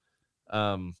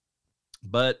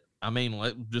But I mean,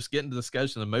 let's just get into the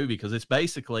discussion of the movie, because it's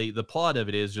basically, the plot of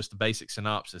it is just a basic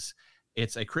synopsis.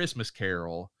 It's A Christmas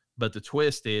Carol, but the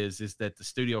twist is that the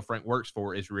studio Frank works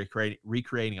for is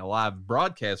recreating a live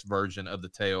broadcast version of the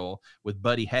tale with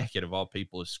Buddy Hackett, of all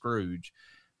people, as Scrooge.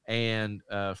 And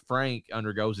Frank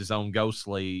undergoes his own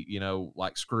ghostly,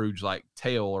 like Scrooge, like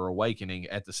tale or awakening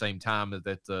at the same time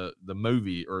that the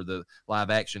movie or the live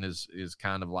action is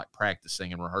kind of like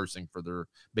practicing and rehearsing for their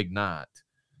big night.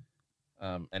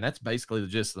 And that's basically the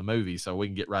gist of the movie, so we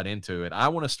can get right into it. I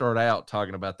want to start out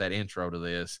talking about that intro to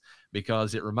this,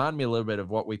 because it reminded me a little bit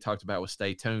of what we talked about with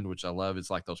Stay Tuned, which I love.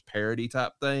 It's like those parody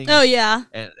type things. Oh, yeah.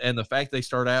 And the fact they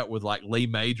start out with like Lee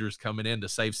Majors coming in to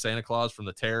save Santa Claus from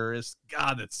the terrorists.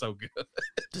 God, that's so good.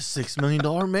 The $6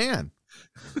 million man.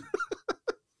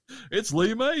 It's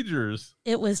Lee Majors.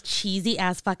 It was cheesy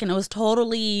as fucking. It was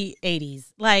totally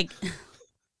 80s. Like...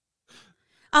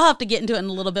 I'll have to get into it in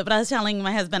a little bit, but I was telling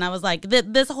my husband, I was like,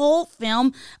 this whole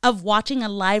film of watching a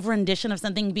live rendition of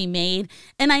something be made,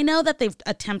 and I know that they've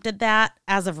attempted that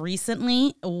as of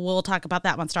recently. We'll talk about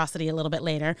that monstrosity a little bit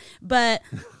later, but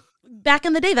back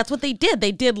in the day, that's what they did.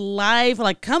 They did live,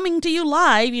 like coming to you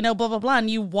live, blah, blah, blah, and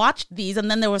you watched these,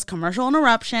 and then there was commercial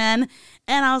interruption,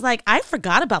 and I was like, I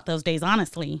forgot about those days,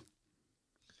 honestly.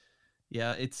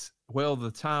 Yeah,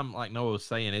 the time, like Noah was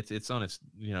saying, it's on its,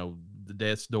 the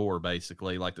death's door,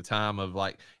 basically, like the time of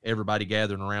like everybody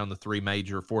gathering around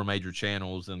the four major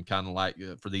channels, and kind of like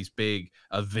for these big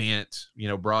event,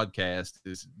 broadcast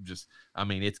is just, I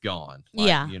mean, it's gone. Like,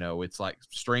 yeah. It's like,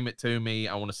 stream it to me.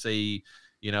 I want to see,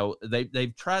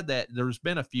 they've tried that. There's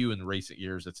been a few in the recent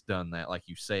years that's done that, like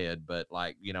you said, but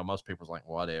like, most people's like,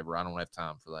 whatever, I don't have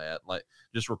time for that. Like,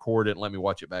 just record it and let me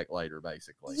watch it back later,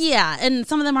 basically. Yeah, and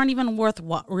some of them aren't even worth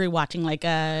rewatching, like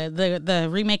the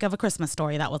remake of A Christmas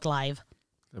Story that was live.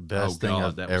 The best thing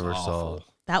I've ever saw.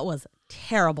 That was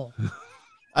terrible.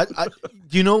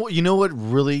 You know what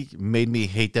really made me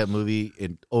hate that movie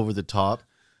and Over the Top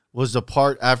was the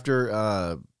part after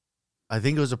I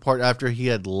think it was a part after he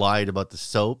had lied about the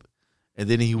soap, and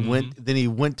then he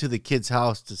went to the kid's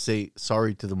house to say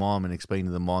sorry to the mom and explain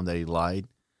to the mom that he lied.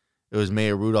 It was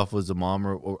Maya Rudolph was the mom,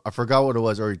 or I forgot what it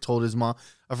was, or he told his mom.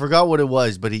 I forgot what it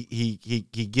was, but he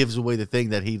gives away the thing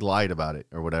that he lied about it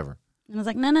or whatever. And I was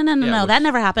like, no, that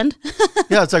never happened.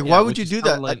 Yeah, it's like, why would you do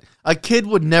that? A kid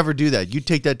would never do that. You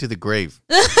take that to the grave.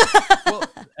 Well,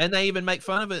 and they even make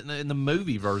fun of it in the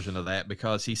movie version of that,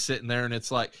 because he's sitting there and it's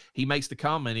like, he makes the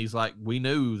comment. He's like, we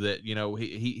knew that,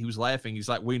 he was laughing. He's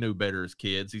like, we knew better as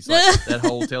kids. He's like, that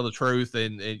whole tell the truth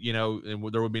and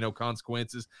there would be no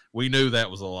consequences. We knew that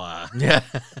was a lie. Yeah.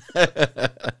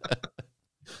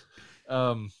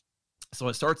 So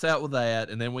it starts out with that,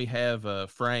 and then we have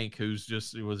Frank, who's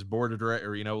was board of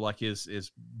director, like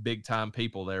his big time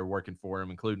people there working for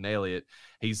him, including Elliot.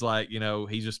 He's like,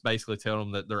 he's just basically telling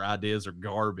them that their ideas are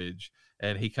garbage,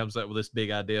 and he comes up with this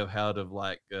big idea of how to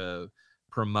like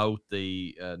promote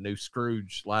the new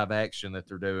Scrooge live action that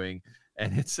they're doing,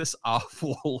 and it's this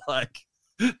awful like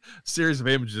series of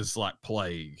images like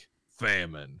plague,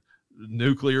 famine,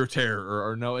 nuclear terror,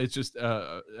 or no, it's just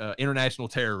international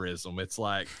terrorism. It's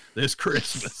like this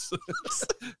Christmas,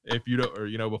 if you don't,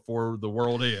 or before the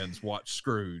world ends, watch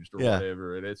Scrooge or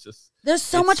whatever. And it's just, there's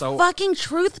so much fucking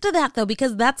truth to that, though,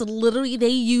 because that's literally, they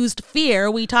used fear.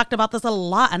 We talked about this a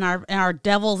lot in our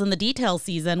Devils in the Details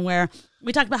season, where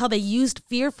we talked about how they used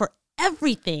fear for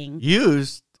everything.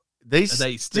 They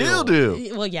still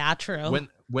do. Well, yeah, true.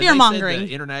 When they said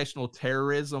the international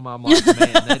terrorism, I'm like, man,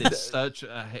 that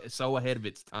is so ahead of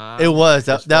its time. It was.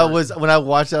 That was, when I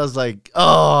watched it, I was like,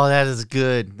 oh, that is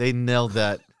good. They nailed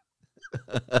that.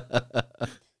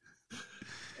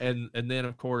 And then,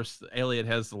 of course, Elliot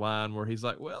has the line where he's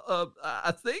like, well,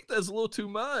 I think that's a little too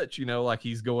much, like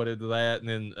he's going into that. And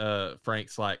then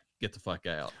Frank's like, get the fuck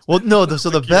out. Well, no, so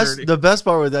the best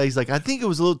part with that, he's like, I think it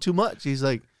was a little too much. He's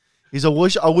like, I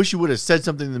wish you would have said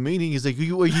something in the meeting. He's like,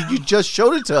 you just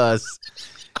showed it to us.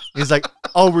 He's like,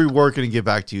 I'll rework it and get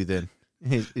back to you then.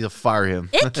 He'll fire him.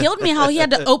 It killed me how he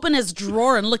had to open his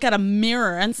drawer and look at a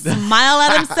mirror and smile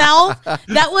at himself.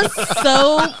 That was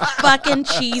so fucking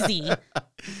cheesy.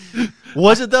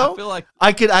 Was it though? I feel like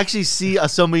I could actually see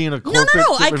somebody in a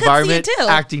corporate environment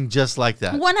acting just like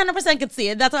that. 100% could see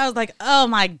it. That's why I was like, oh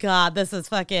my God, this is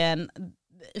fucking,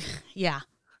 yeah.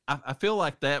 I feel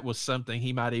like that was something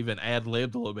he might even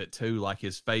ad-libbed a little bit too, like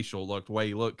his facial looked, the way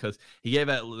he looked, because he gave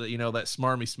that, that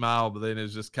smarmy smile, but then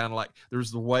it's just kind of like,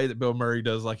 there's the way that Bill Murray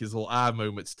does like his little eye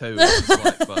movements too. It's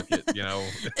like, fuck it,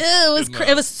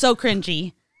 It was so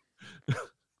cringy.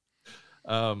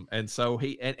 And so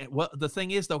well, the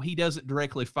thing is though, he doesn't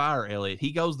directly fire Elliot.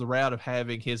 He goes the route of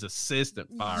having his assistant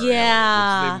fire Elliot,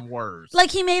 which is even worse.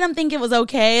 Like he made him think it was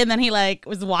okay, and then he like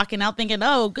was walking out thinking,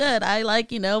 "Oh, good, I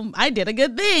I did a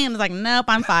good thing." And it's like, "Nope,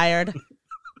 I'm fired."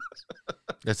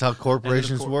 That's how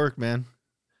corporations work, man.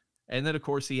 And then, of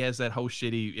course, he has that whole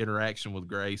shitty interaction with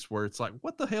Grace where it's like,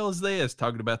 what the hell is this?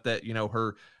 Talking about that,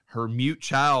 her mute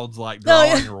child's like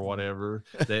drawing or whatever.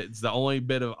 That's the only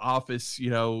bit of office,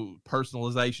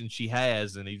 personalization she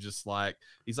has. And he's like,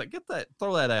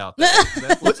 throw that out.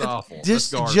 That looks awful.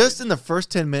 Just in the first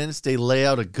 10 minutes, they lay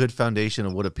out a good foundation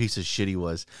of what a piece of shit he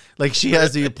was. Like she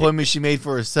has the appointment she made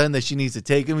for her son that she needs to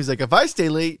take him. He's like, if I stay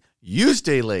late, you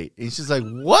stay late. And she's like,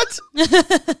 what?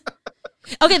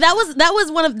 Okay,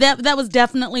 that was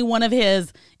definitely one of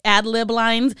his ad lib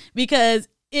lines because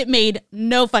it made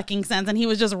no fucking sense and he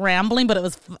was just rambling, but it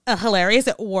was hilarious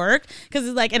at work because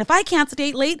he's like, and if I can't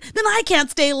stay late, then I can't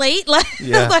stay late. Like,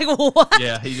 yeah. Like what?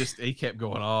 Yeah, he kept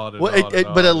going on. And well,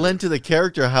 on but it lent to the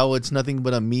character how it's nothing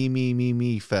but a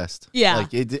me fest. Yeah,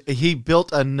 like he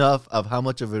built enough of how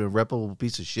much of an irreparable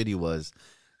piece of shit he was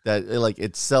that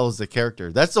it sells the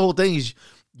character. That's the whole thing. Is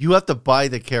you have to buy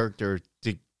the character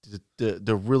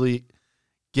to really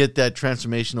get that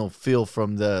transformational feel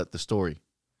from the story.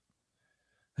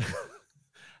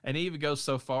 And he even goes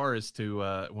so far as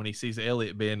to when he sees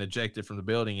Elliot being ejected from the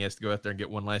building, he has to go out there and get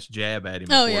one last jab at him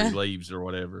before he leaves or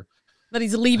whatever. That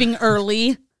he's leaving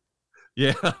early.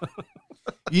 Yeah.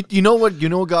 you know what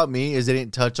got me is they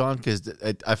didn't touch on because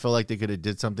I felt like they could have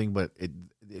did something, but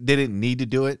they didn't need to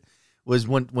do it. Was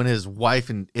when his wife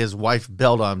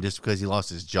bailed on him just because he lost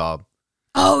his job.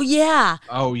 Oh yeah.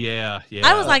 Oh yeah. Yeah.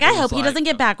 I was like, I hope he doesn't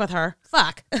get back with her.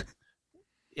 Fuck.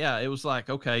 Yeah, it was like,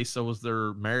 okay, so was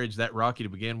their marriage that rocky to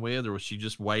begin with, or was she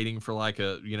just waiting for like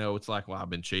it's like, well, I've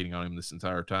been cheating on him this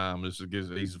entire time. He's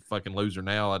a fucking loser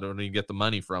now. I don't even get the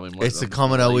money from him. It's the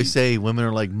comment I always say: women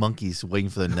are like monkeys waiting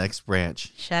for the next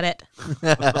branch. Shut it.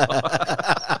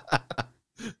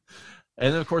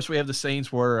 And then, of course, we have the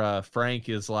scenes where Frank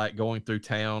is like going through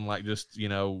town, like just,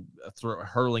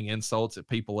 hurling insults at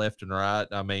people left and right.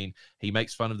 I mean, he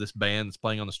makes fun of this band that's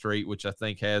playing on the street, which I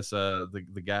think has the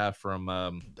guy from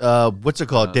what's it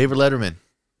called? David Letterman.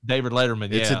 David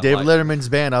Letterman. It's a David Letterman's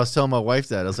band. I was telling my wife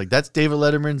that. I was like, that's David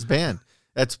Letterman's band.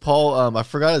 That's Paul. I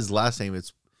forgot his last name.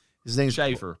 His name's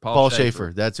Schaefer. Paul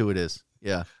Schaefer. That's who it is.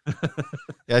 Yeah.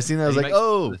 Yeah, I seen that. I was like,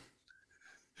 oh.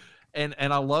 And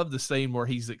I love the scene where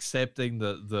he's accepting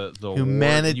the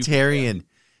humanitarian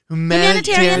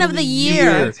of the year.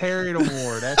 Humanitarian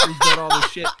award after he's done all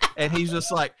this shit. And he's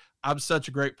just like, I'm such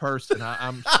a great person.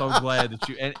 I'm so glad that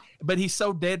you. But he's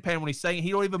so deadpan when he's saying it,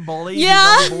 he don't even believe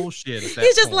his own bullshit. He's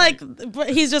just point. Like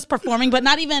he's just performing, but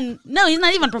not even. No, he's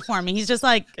not even performing. He's just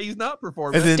like he's not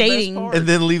performing. And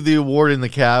then leave the award in the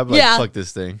cab. Like, fuck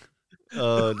this thing.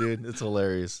 Oh, dude, it's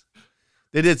hilarious.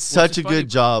 They did such a good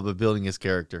job of building his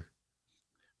character.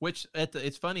 Which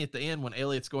it's funny at the end when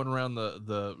Elliot's going around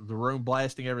the room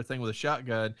blasting everything with a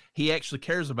shotgun, he actually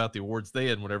cares about the awards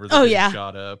then whenever they're getting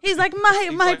shot up. He's like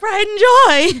my pride and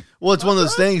joy. Well, it's one of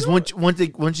those things. Once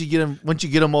you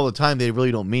get them all the time, they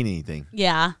really don't mean anything.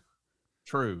 Yeah.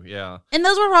 True. Yeah. And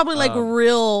those were probably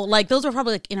those were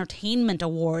probably like entertainment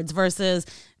awards versus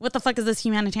what the fuck is this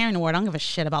humanitarian award? I don't give a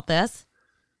shit about this.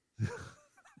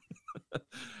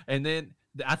 And then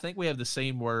I think we have the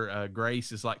scene where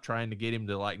Grace is like trying to get him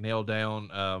to like nail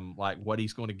down like what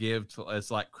he's going to give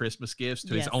as like Christmas gifts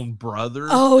to his own brother.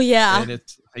 Oh yeah, and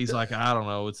he's like, I don't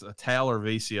know, it's a towel or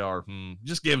VCR.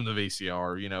 Just give him the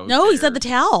VCR. No, he said the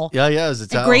towel. Yeah, it was the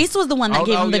towel. And Grace was the one that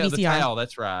gave him the VCR. The towel.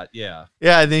 That's right. Yeah.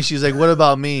 Yeah, and then she's like, "What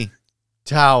about me?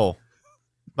 Towel.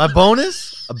 My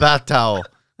bonus? A bath towel."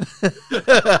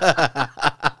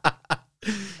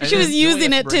 She was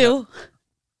using it too.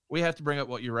 We have to bring up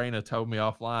what Urena told me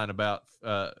offline about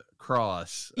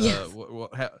Cross. Yes.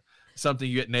 Something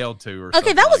you get nailed to or something.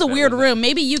 Okay, that was a weird room.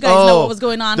 Maybe you guys know what was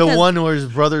going on. The one where his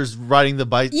brother's riding the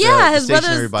bike. Yeah, his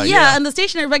stationary brother's bike. Yeah, and the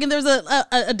stationary bike, and there's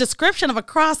a description of a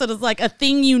cross that is like a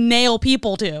thing you nail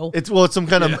people to. It's some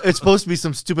kind of it's supposed to be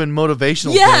some stupid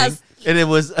motivational thing. And it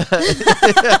was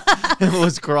it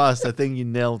was Cross, a thing you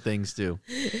nail things to.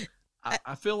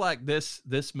 I feel like this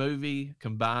movie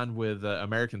combined with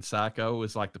American Psycho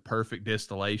is like the perfect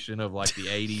distillation of like the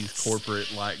 80s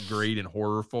corporate like greed and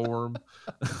horror form.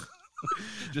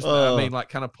 I mean, like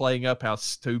kind of playing up how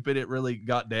stupid it really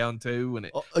got down to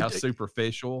and how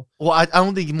superficial. Well, I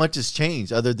don't think much has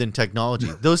changed other than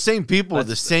technology. Those same people are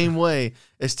the same way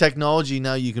as technology.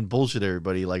 Now you can bullshit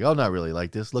everybody like, oh, not really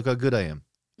like this. Look how good I am.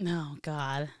 No,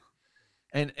 God.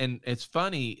 And it's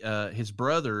funny. His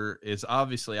brother is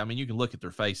obviously. I mean, you can look at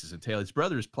their faces and tell his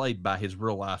brother is played by his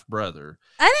real life brother.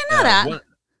 I didn't know that.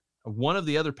 One of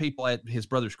the other people at his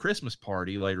brother's Christmas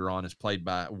party later on is played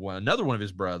by another one of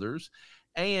his brothers,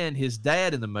 and his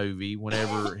dad in the movie.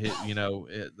 Whenever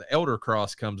the Elder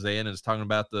Cross comes in and is talking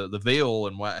about the veal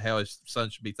and how his son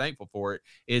should be thankful for it,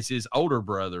 is his older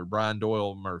brother Brian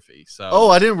Doyle Murphy. So,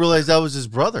 I didn't realize that was his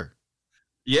brother.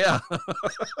 Yeah.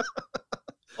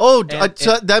 So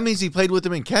that means he played with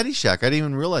him in Caddyshack. I didn't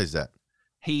even realize that.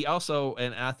 He also,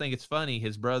 and I think it's funny,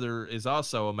 his brother is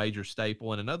also a major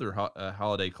staple in another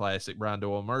holiday classic. Brian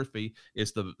Doyle Murphy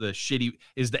is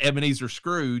the Ebenezer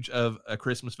Scrooge of a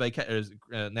Christmas vacation,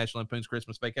 National Lampoon's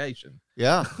Christmas Vacation.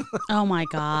 Yeah. Oh my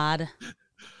God.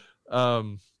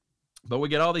 But we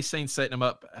get all these scenes setting him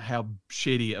up how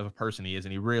shitty of a person he is,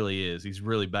 and he really is. He's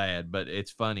really bad, but it's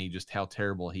funny just how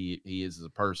terrible he is as a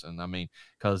person. I mean,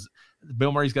 because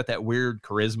Bill Murray's got that weird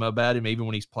charisma about him, even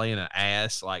when he's playing an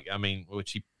ass,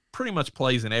 which he pretty much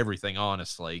plays in everything,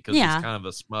 honestly, because he's kind of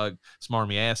a smug,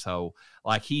 smarmy asshole.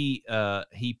 Like he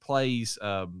plays,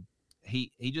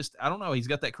 he just, I don't know, he's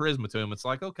got that charisma to him. It's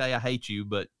like, okay, I hate you,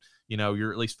 but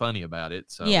you're at least funny about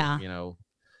it. So,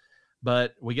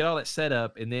 but we get all that set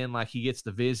up, and then like he gets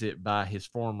the visit by his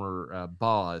former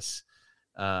boss,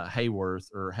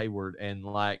 Hayward, and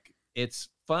like it's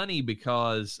funny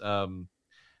because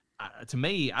to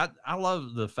me, I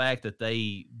love the fact that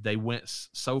they went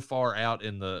so far out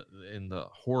in the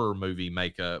horror movie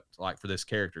makeup like for this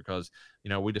character, because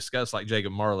we discussed like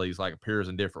Jacob Marley's like appears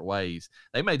in different ways.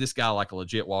 They made this guy like a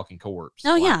legit walking corpse.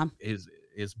 Oh, like, yeah.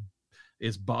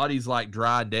 His body's like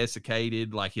dry,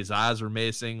 desiccated, like his eyes are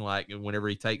missing. Like whenever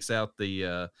he takes out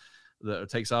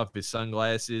takes off his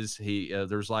sunglasses,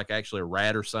 there's like actually a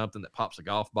rat or something that pops a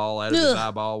golf ball out of his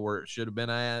eyeball where it should have been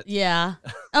at. Yeah.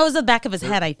 That was the back of his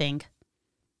head, I think.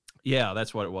 Yeah,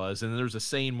 that's what it was. And there's a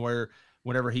scene where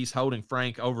whenever he's holding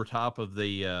Frank over top of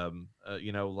the,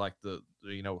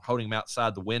 holding him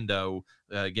outside the window,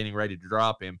 getting ready to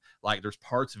drop him, like there's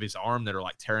parts of his arm that are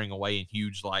like tearing away in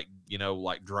huge, like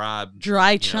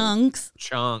dry chunks.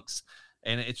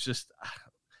 And it's just,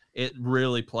 it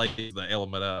really plays the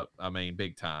element up. I mean,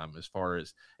 big time as far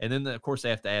as, and then of course they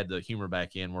have to add the humor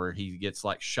back in where he gets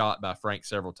like shot by Frank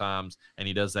several times, and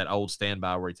he does that old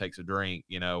standby where he takes a drink,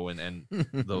 and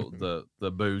the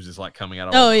booze is like coming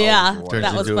out. Oh yeah,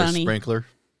 that was funny. A sprinkler.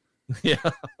 Yeah.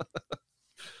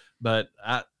 But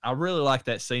I really like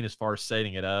that scene as far as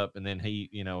setting it up, and then he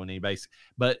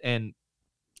basically, and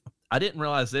I didn't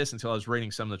realize this until I was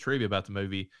reading some of the trivia about the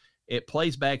movie. It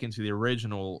plays back into the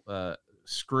original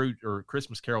Scrooge or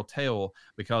Christmas Carol tale,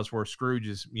 because where Scrooge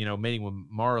is, meeting with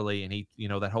Marley, and he,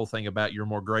 that whole thing about you're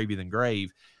more gravy than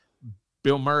grave.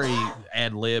 Bill Murray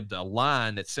ad-libbed a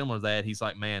line that's similar to that. He's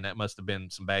like, man, that must have been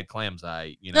some bad clams I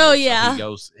ate. Oh, yeah.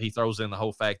 So he throws in the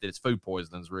whole fact that it's food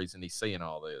poisoning is the reason he's seeing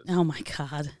all this. Oh, my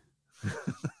God.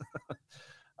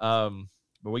 But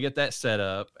we get that set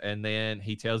up, and then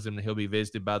he tells him that he'll be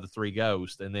visited by the three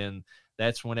ghosts. And then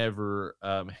that's whenever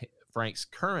Frank's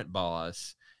current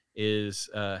boss is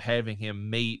having him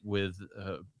meet with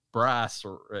Bryce,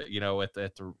 or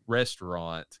at the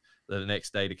restaurant the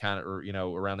next day to kind of, or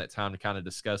around that time to kind of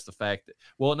discuss the fact that,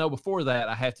 well, no, before that,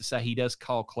 I have to say he does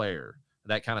call Claire.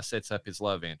 That kind of sets up his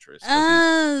love interest.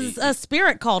 A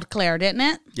spirit called Claire, didn't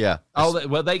it? Yeah. Oh,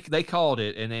 they called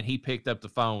it, and then he picked up the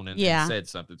phone and said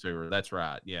something to her. That's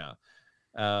right. Yeah.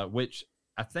 Which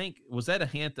I think, was that a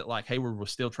hint that like Hayward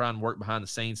was still trying to work behind the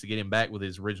scenes to get him back with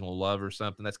his original love or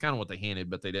something? That's kind of what they hinted,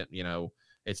 but they didn't,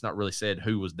 it's not really said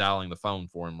who was dialing the phone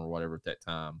for him or whatever at that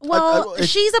time. Well,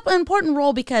 she's an important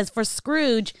role because for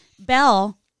Scrooge,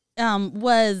 Belle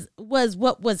was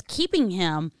what was keeping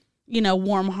him,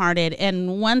 warm-hearted.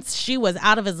 And once she was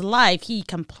out of his life, he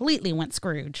completely went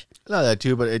Scrooge. Not that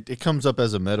too, but it comes up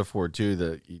as a metaphor too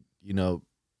that,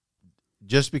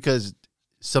 just because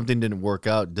something didn't work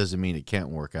out doesn't mean it can't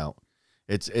work out.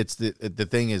 It's the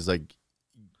thing is like,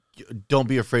 don't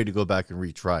be afraid to go back and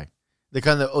retry. The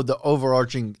kind of the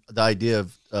overarching idea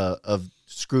of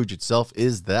Scrooge itself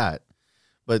is that,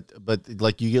 but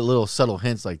like you get little subtle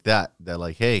hints like that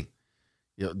like, hey,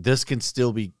 this can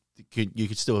still be, you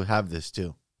can still have this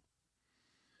too.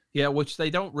 Yeah, which they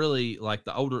don't really like.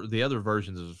 The other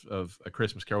versions of A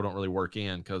Christmas Carol don't really work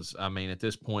in, because I mean at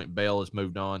this point Belle has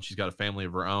moved on, she's got a family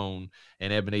of her own,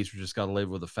 and Ebenezer just got to live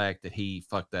with the fact that he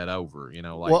fucked that over.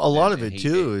 Like, well, a lot of it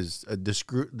too is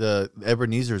the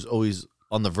Ebenezer is always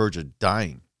on the verge of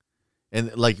dying,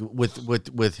 and like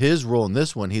with his role in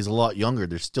this one, he's a lot younger.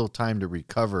 There's still time to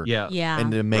recover, yeah, and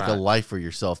to make a life for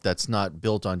yourself that's not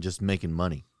built on just making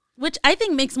money. Which I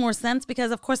think makes more sense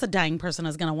because, of course, a dying person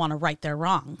is going to want to right their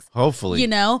wrongs. Hopefully. You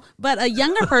know? But a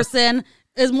younger person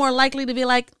is more likely to be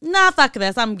like, nah, fuck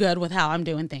this. I'm good with how I'm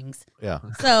doing things. Yeah.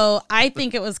 So I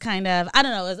think it was kind of, I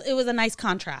don't know, it was a nice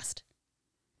contrast.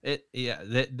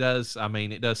 That does. I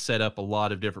mean, it does set up a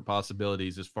lot of different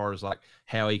possibilities as far as like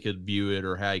how he could view it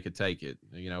or how he could take it.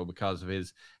 You know, because of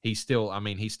he's still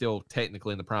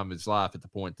technically in the prime of his life at the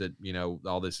point that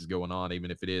all this is going on,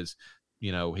 even if it is,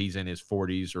 he's in his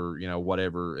 40s or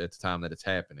whatever at the time that it's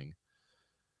happening.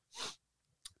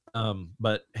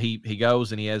 But he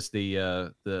goes and he has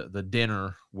the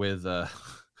dinner with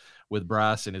with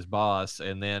Bryce and his boss,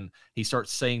 and then he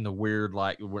starts seeing the weird,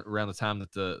 like around the time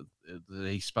that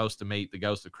he's supposed to meet the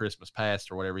ghost of Christmas past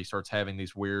or whatever, he starts having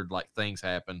these weird like things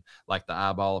happen, like the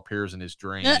eyeball appears in his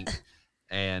drink.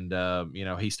 And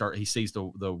he sees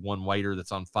the one waiter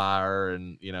that's on fire,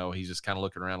 and he's just kind of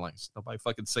looking around like, is nobody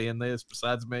fucking seeing this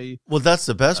besides me? Well, that's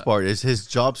the best part is his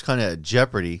job's kind of at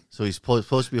jeopardy, so he's supposed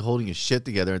to be holding his shit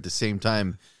together at the same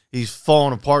time. He's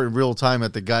falling apart in real time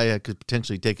at the guy that could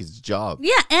potentially take his job.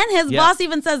 Yeah, and his boss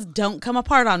even says, "Don't come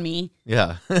apart on me."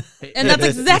 Yeah, and that's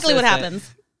exactly what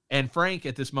happens. And Frank,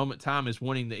 at this moment in time, is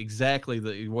wanting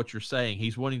exactly what you're saying.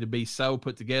 He's wanting to be so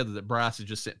put together that Bryce is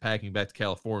just sent packing back to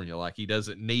California. Like he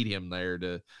doesn't need him there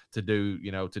to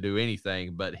do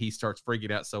anything. But he starts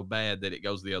freaking out so bad that it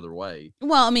goes the other way.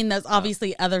 Well, I mean, there's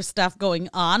obviously other stuff going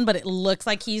on, but it looks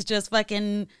like he's just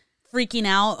fucking freaking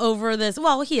out over this.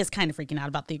 Well, he is kind of freaking out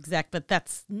about the exec, but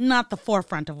that's not the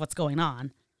forefront of what's going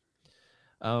on.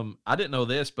 I didn't know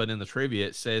this, but in the trivia,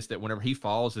 it says that whenever he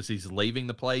falls, as he's leaving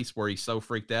the place where he's so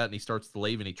freaked out and he starts to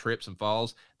leave and he trips and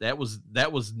falls, that was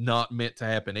not meant to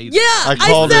happen either. Yeah,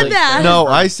 I said that. No,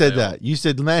 I said that. You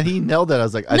said, man, he nailed that. I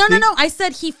was like, no. I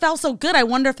said he fell so good. I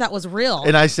wonder if that was real.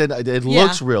 And I said, it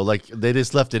looks real. Like they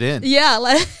just left it in. Yeah,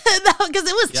 like because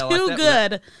it was too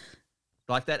good.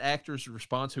 Like that actor's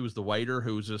response, who was the waiter,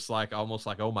 who was just like almost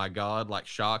like, oh my God, like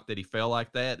shocked that he fell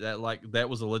like that. That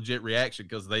was a legit reaction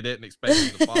because they didn't expect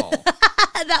him to fall.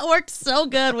 That worked so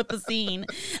good with the scene.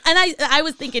 And I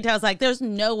was thinking, I was like, there's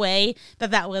no way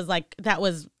that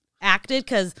was acted,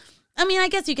 because I mean, I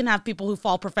guess you can have people who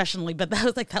fall professionally, but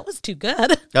that was too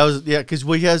good. That was, because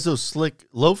he has those slick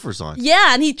loafers on.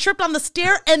 Yeah, and he tripped on the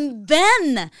stair and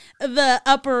then the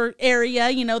upper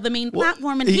area, the main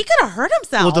platform, and he could have hurt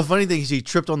himself. Well, the funny thing is he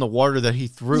tripped on the water that he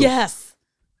threw. Yes,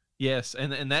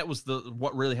 and that was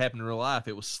what really happened in real life.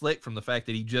 It was slick from the fact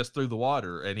that he just threw the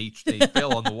water and he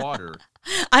fell on the water.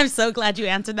 I'm so glad you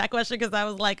answered that question, because I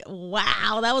was like,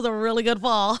 wow, that was a really good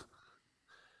fall.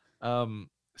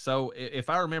 So if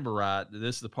I remember right,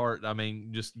 this is the part, I mean,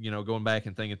 just, going back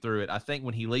and thinking through it, I think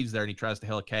when he leaves there and he tries to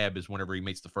hail a cab is whenever he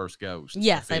meets the first ghost.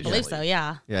 Yes, I believe so,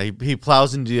 yeah. Yeah, he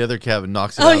plows into the other cab and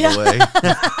knocks it out of the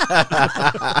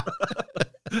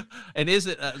way. And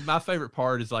my favorite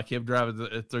part is like him driving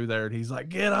through there and he's like,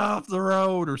 get off the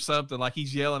road or something. Like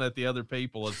he's yelling at the other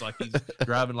people. It's like he's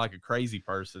driving like a crazy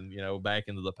person, back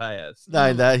into the past.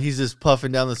 Not that, he's just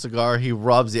puffing down the cigar. He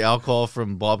robs the alcohol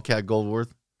from Bobcat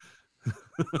Goldthwait.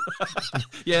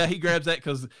 Yeah, he grabs that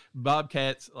because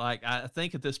Bobcat's like, I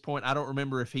think at this point, I don't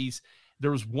remember if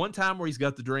there was one time where he's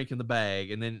got the drink in the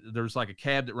bag, and then there's like a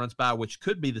cab that runs by, which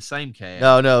could be the same cab.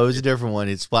 No, it was a different one.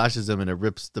 It splashes him and it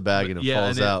rips the bag and it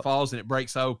falls out. It falls and it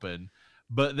breaks open.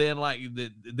 But then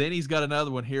then he's got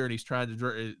another one here and he's trying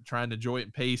to enjoy it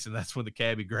in peace, and that's when the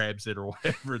cabbie grabs it or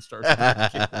whatever and starts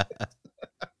drinking it.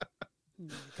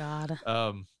 God.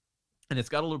 And it's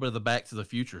got a little bit of the Back to the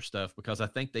Future stuff, because I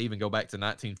think they even go back to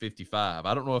 1955.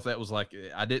 I don't know if that was like,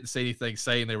 I didn't see anything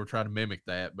saying they were trying to mimic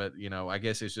that, but I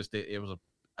guess it's just it was a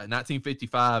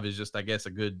 1955 is just, I guess, a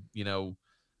good a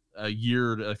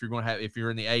year if you're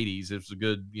in the 80s, it's a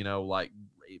good like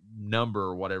number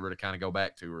or whatever to kind of go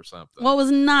back to or something. Well, it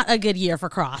was not a good year for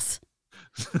Cross.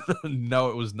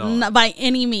 No, it was not. Not by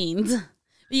any means.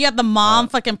 You got the mom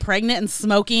fucking pregnant and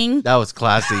smoking. That was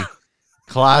classy.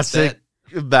 Classic.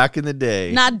 Back in the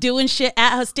day, not doing shit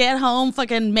stay at home,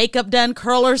 fucking makeup done,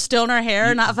 curlers still in her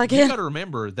hair, not fucking. You gotta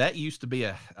remember that used to be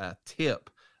a tip,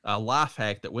 a life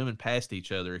hack that women passed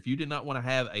each other. If you did not want to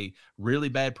have a really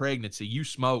bad pregnancy, you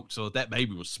smoked so that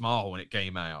baby was small when it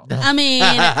came out. I mean,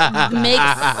 it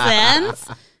makes sense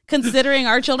considering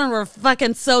our children were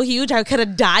fucking so huge. I could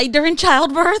have died during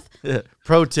childbirth.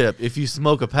 Pro tip: if you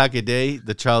smoke a pack a day,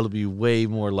 the child will be way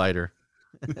more lighter.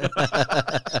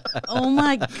 Oh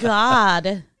my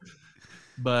God.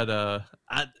 But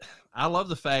I love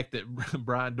the fact that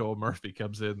Brian Doyle Murphy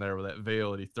comes in there with that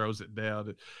veil and he throws it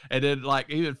down, and then like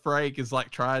even Frank is like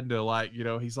trying to like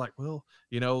he's like, well,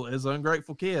 as an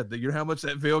ungrateful kid, you know how much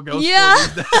that veil goes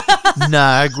for.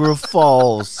 Niagara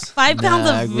Falls. 5 pounds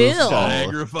of veal.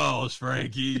 Niagara Falls,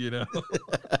 Frankie.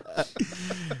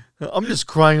 I'm just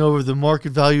crying over the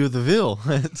market value of the veal.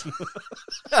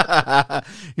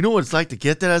 You know what it's like to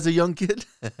get that as a young kid?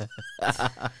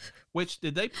 Which,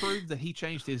 did they prove that he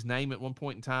changed his name at one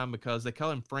point in time because they call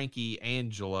him Frankie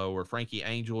Angelo or Frankie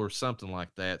Angel or something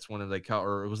like that? It's one of they call,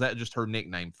 or was that just her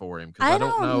nickname for him? I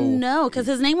don't know because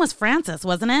his name was Francis,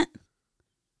 wasn't it?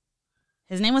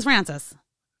 His name was Francis.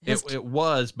 It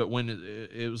was, but when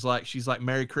it was like, she's like,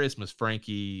 Merry Christmas,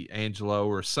 Frankie Angelo,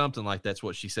 or something like that's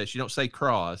what she said. She don't say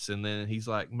Cross, and then he's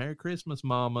like, Merry Christmas,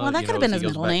 Mama. Well, that could have been his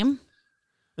middle name.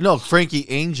 No, Frankie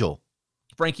Angel.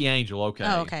 Frankie Angel, okay.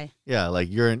 Oh, okay. Yeah, like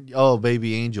you're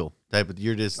baby angel type of.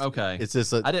 You're just okay. It's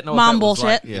just I didn't know mom if that bullshit.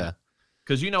 Was like, yeah,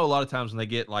 because a lot of times when they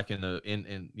get like in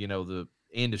the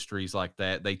industries like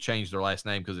that, they change their last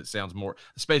name because it sounds more,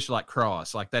 especially like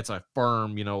Cross, like that's a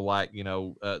firm,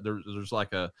 there's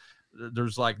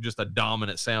like just a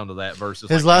dominant sound of that versus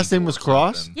his like last name was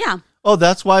Cross. Yeah. Oh,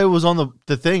 that's why it was on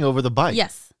the thing over the bike.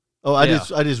 Yes. Oh, I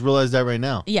just realized that right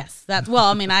now. Yes, that's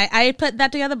I mean, I put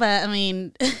that together, but I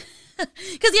mean,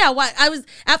 because I was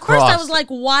at Cross. first I was like,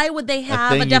 why would they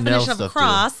have a definition of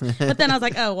cross? To. But then I was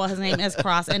like, oh well, his name is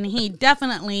Cross, and he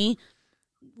definitely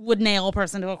would nail a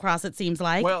person to a cross, it seems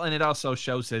like. Well, and it also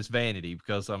shows his vanity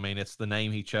because, I mean, it's the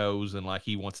name he chose, and, like,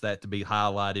 he wants that to be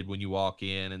highlighted when you walk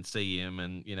in and see him,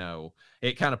 and,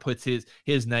 it kind of puts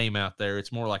his name out there.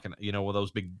 It's more like, one of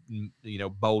those big,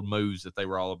 bold moves that they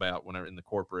were all about when they were in the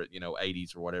corporate,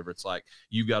 80s or whatever. It's like,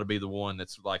 you've got to be the one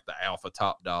that's like the alpha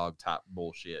top dog type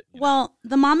bullshit. Well,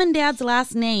 the mom and dad's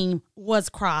last name was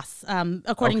Cross,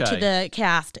 according to the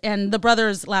cast, and the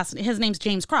brother's his name's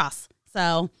James Cross.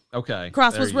 So okay,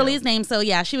 Cross was really his name. So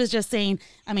yeah, she was just saying.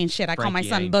 I mean, shit, I call my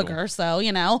son Angel. Booger. So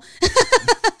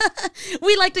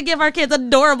we like to give our kids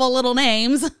adorable little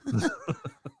names.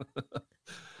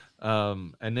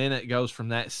 And then it goes from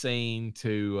that scene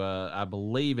to I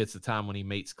believe it's the time when he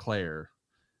meets Claire,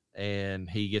 and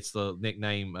he gets the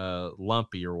nickname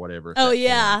Lumpy or whatever. Oh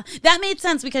yeah, that made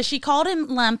sense because she called him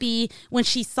Lumpy when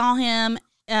she saw him.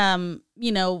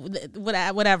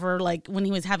 Whatever, like when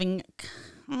he was having.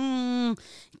 He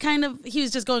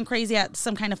was just going crazy at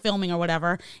some kind of filming or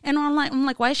whatever, and I'm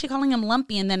like, why is she calling him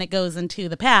Lumpy? And then it goes into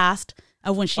the past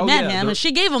of when she met him, and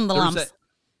she gave him the lumps.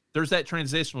 There's that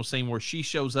transitional scene where she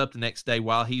shows up the next day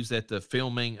while he's at the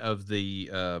filming of the,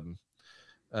 of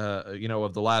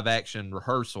the live action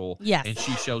rehearsal. Yes, and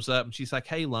she shows up and she's like,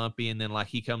 "Hey, Lumpy," and then like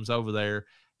he comes over there.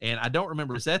 And I don't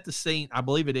remember, is that the scene? I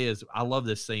believe it is. I love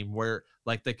this scene where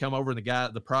like they come over and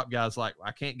the prop guy's like,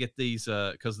 I can't get these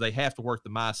because they have to work the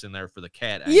mice in there for the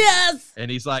cat angle. Yes. And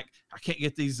he's like, I can't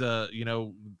get these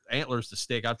antlers to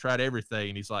stick. I've tried everything.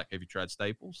 And he's like, have you tried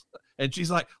staples? And she's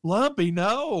like, Lumpy,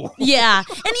 no. Yeah.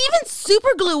 And even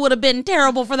super glue would have been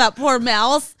terrible for that poor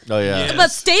mouse. Oh yeah. Yes. But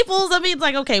staples, I mean, it's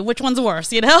like, okay, which one's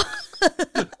worse,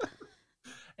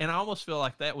 And I almost feel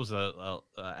like that was a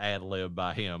ad lib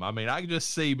by him. I mean, I can just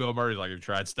see Bill Murray like, "Have you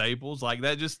tried staples?" Like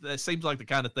that seems like the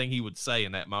kind of thing he would say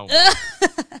in that moment.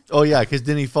 Oh yeah, because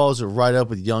then he follows it right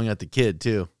up with yelling at the kid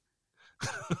too.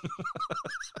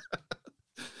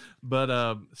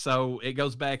 But so it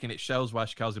goes back and it shows why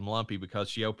she calls him Lumpy,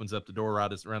 because she opens up the door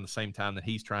right around the same time that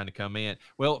he's trying to come in.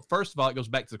 Well, first of all, it goes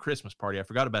back to the Christmas party. I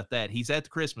forgot about that. He's at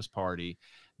the Christmas party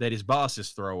that his boss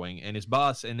is throwing, and his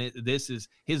boss, this is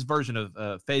his version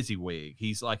of Fezziwig.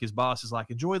 He's like, his boss is like,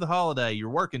 enjoy the holiday.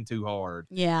 You're working too hard.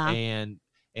 Yeah. And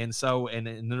so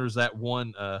then there's that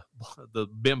one, the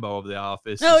bimbo of the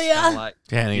office. Oh yeah. Like,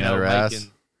 Tanning out her ass.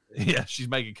 Yeah, she's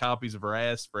making copies of her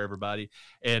ass for everybody,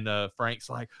 and Frank's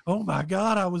like, "Oh my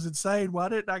God, I was insane. Why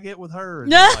didn't I get with her?"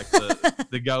 And then, like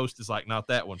the ghost is like, "Not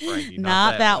that one, Frankie.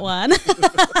 Not that one."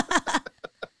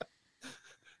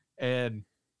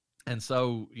 And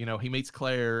so he meets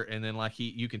Claire, and then like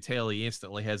you can tell he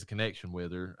instantly has a connection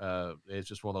with her. It's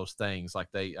just one of those things.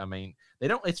 Like they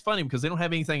don't. It's funny because they don't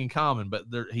have anything in common, but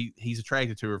he's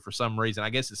attracted to her for some reason. I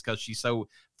guess it's because she's so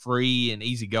free and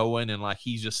easygoing, and like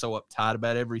he's just so uptight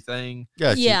about everything.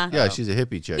 Yeah, she's a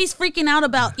hippie chick. He's freaking out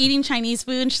about eating Chinese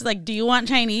food, and she's like, "Do you want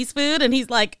Chinese food?" And he's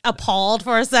like appalled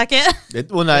for a second.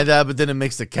 Well, not that, but then it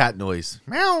makes the cat noise.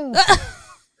 Meow.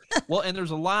 Well, and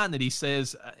there's a line that he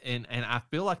says, and I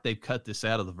feel like they've cut this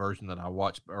out of the version that I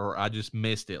watched, or I just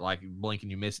missed it, like blink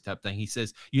and you miss it type thing. He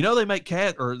says, they make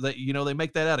they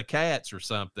make that out of cats or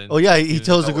something. Oh yeah, he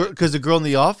tells the girl, because the girl in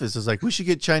the office is like, we should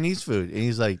get Chinese food, and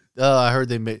he's like, I heard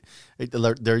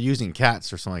they're using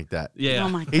cats or something like that. Yeah. Oh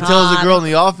my god. He tells the girl in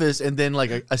the office, and then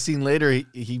like a scene later,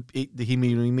 he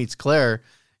meets Claire.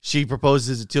 She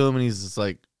proposes it to him, and he's just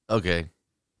like, okay.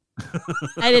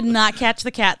 I did not catch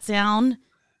the cat sound.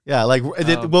 Yeah, like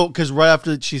because right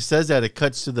after she says that, it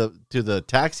cuts to the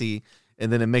taxi,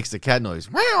 and then it makes the cat noise.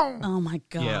 Meow. Oh my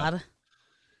god. Yeah.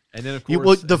 And then of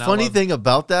course, the funny thing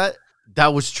about that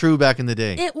was true back in the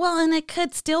day. And it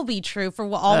could still be true for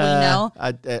all we know.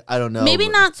 I don't know. Maybe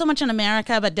not so much in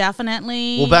America, but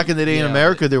definitely. Well, back in the day in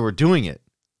America, they were doing it.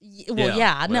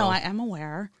 I'm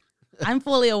aware. I'm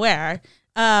fully aware.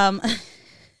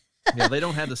 Yeah, they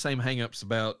don't have the same hangups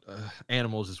about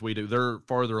animals as we do. They're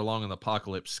farther along in the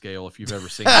apocalypse scale. If you've ever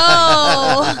seen,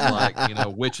 like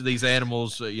which of these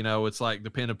animals, it's like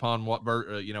depending upon what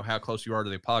how close you are to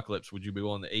the apocalypse, would you be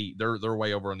willing to eat? They're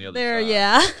way over on the other side.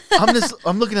 Yeah.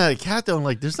 I'm looking at a cat though, and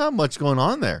like, there's not much going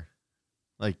on there.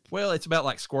 Like, well, it's about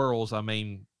like squirrels. I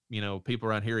mean, people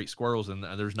around here eat squirrels, and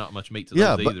there's not much meat to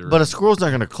those either. But a squirrel's not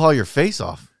going to claw your face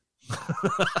off.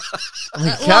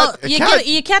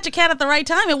 You catch a cat at the right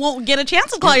time, it won't get a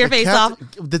chance to claw your face off.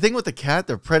 The thing with the cat,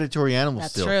 they're predatory animals.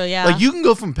 That's still true, yeah. Like, you can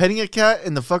go from petting a cat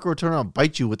and the fucker will turn around and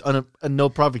bite you with no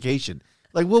provocation.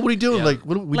 Like, what are we doing? Yeah. Like,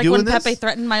 what are we like doing when this? Pepe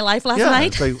threatened my life last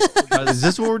night. Like, is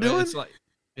this what we're doing?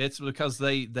 It's because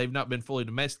they've not been fully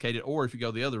domesticated, or if you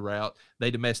go the other route,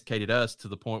 they domesticated us to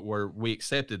the point where we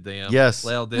accepted them, yes,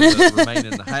 allowed them to remain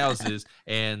in the houses,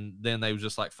 and then they was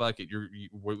just like, "Fuck it,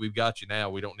 we've got you now.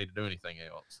 We don't need to do anything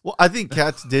else." Well, I think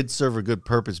cats did serve a good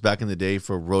purpose back in the day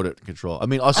for rodent control. I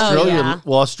mean, Australia.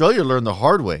 Well, Australia learned the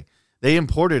hard way. They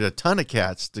imported a ton of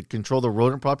cats to control the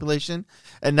rodent population,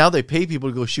 and now they pay people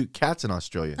to go shoot cats in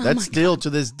Australia. That's still to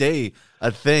this day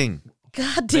a thing.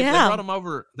 God damn!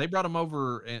 They brought them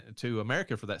over to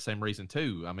America for that same reason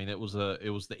too. I mean, it was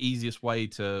the easiest way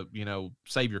to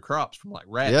save your crops from like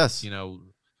rats. Yes.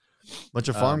 Bunch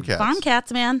of farm cats. Farm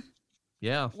cats, man.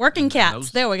 Yeah, working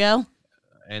cats. There we go.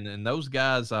 And those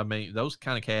guys, I mean, those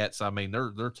kind of cats, I mean,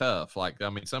 they're tough. Like, I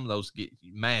mean, some of those get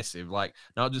massive, like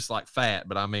not just like fat,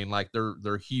 but I mean, like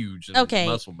they're huge and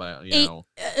muscle bound.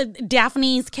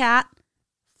 Daphne's cat,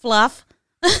 Fluff.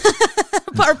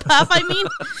 Or Puff, I mean.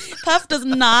 Puff does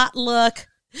not look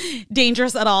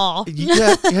dangerous at all.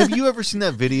 Yeah, have you ever seen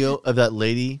that video of that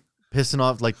lady pissing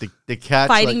off like the cat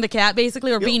fighting the cat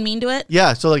basically, or being mean to it?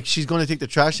 Yeah, so like she's going to take the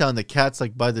trash out and the cat's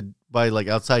like by like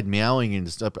outside meowing and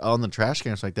stuff on the trash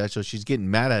can or something like that. So she's getting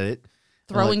mad at it,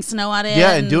 throwing snow at it.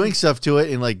 Yeah, and doing stuff to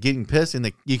it and like getting pissed, and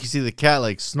you can see the cat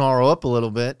like snarl up a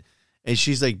little bit. And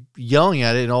she's like yelling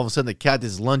at it, and all of a sudden the cat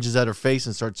just lunges at her face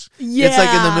and starts. Yeah. It's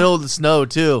like in the middle of the snow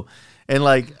too, and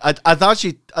like I thought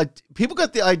people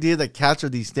got the idea that cats are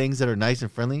these things that are nice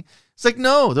and friendly. It's like,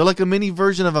 no, they're like a mini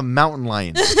version of a mountain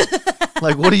lion.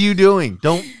 Like, what are you doing?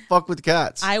 Don't fuck with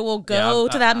cats. I will go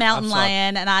to that mountain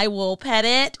lion and I will pet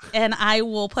it, and I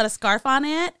will put a scarf on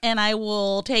it, and I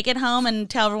will take it home and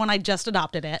tell everyone I just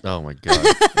adopted it. Oh my god,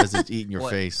 as it's eating your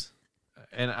face.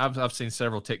 And I've seen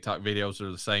several TikTok videos that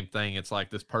are the same thing. It's like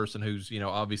this person who's,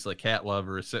 obviously a cat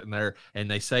lover is sitting there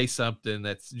and they say something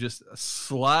that's just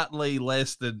slightly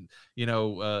less than,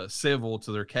 civil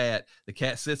to their cat. The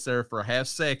cat sits there for a half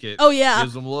second. Oh, yeah.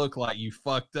 Gives them a look like you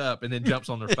fucked up and then jumps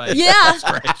on their face. Yeah.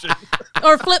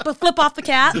 Or flip off the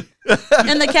cat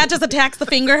and the cat just attacks the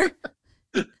finger.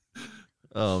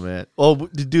 Oh, man. Oh,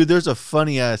 dude, there's a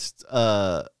funny ass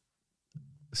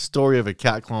story of a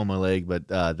cat clawing my leg, but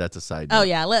that's a side note. Oh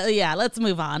yeah, let's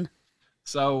move on.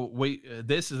 So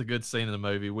this is a good scene in the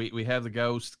movie. We have the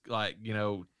ghost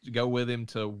go with him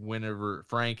to whenever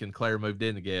Frank and Claire moved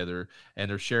in together,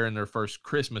 and they're sharing their first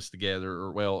Christmas together,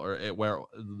 or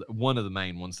one of the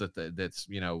main ones that's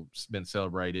been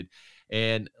celebrated.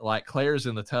 And like Claire's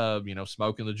in the tub,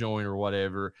 smoking the joint or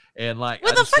whatever, and like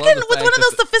with one of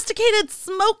those sophisticated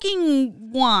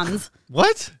smoking wands.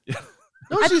 What?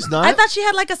 No, she's not. I thought she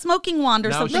had like a smoking wand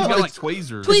or something. She's got like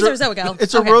tweezers. Tweezers, there we go.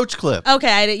 It's a roach clip.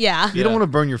 Okay, yeah. You don't want to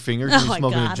burn your fingers when you're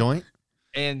smoking a joint.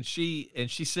 And she's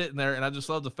sitting there, and I just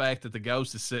love the fact that the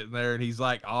ghost is sitting there, and he's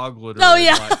like ogling her. Oh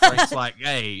yeah. Like, Frank's like,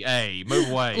 hey, move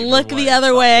away. Look the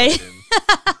other way.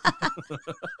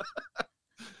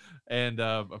 And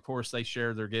of course, they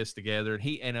share their gifts together,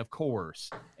 and of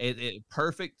course, it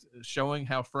perfect showing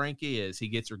how Frank is. He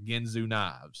gets her Ginsu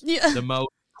knives, the most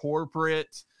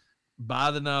corporate,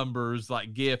 by the numbers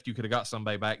like gift you could have got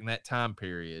somebody back in that time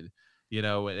period. you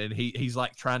know, and he's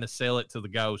like trying to sell it to the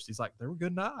ghost. He's like, they were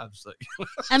good knives.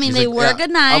 I mean, He's they like, were "Yeah,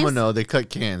 good knives. I'm gonna know. They cut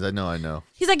cans. I know.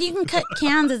 He's like, you can cut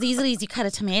cans as easily as you cut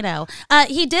a tomato.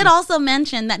 He did also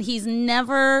mention that he's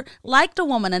never liked a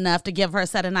woman enough to give her a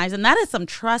set of knives, and that is some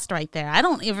trust right there. I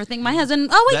don't ever think my husband.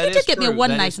 Oh wait, That you did is get me true. one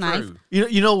That nice is knife. true.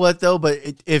 You know what though? But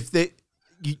if they,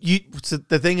 so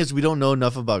the thing is, we don't know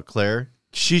enough about Claire.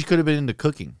 She could have been into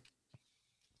cooking.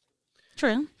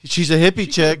 True. She's a hippie She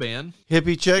chick. could've been.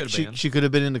 Hippie chick. Could've been. She could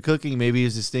have been into cooking. Maybe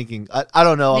he's just thinking. I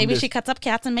don't know. Maybe she cuts up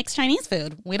cats and makes Chinese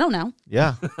food. We don't know.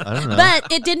 Yeah, I don't know.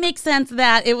 But it did make sense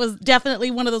that it was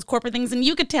definitely one of those corporate things, and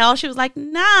you could tell she was like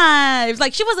knives.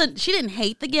 Like she didn't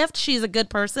hate the gift. She's a good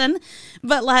person,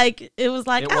 but like it was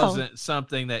like It wasn't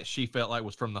something that she felt like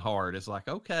was from the heart. It's like,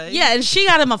 okay. yeah, and she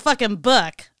got him a fucking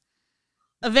book,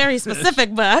 a very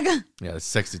specific book. Yeah, it's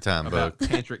sexy time About book.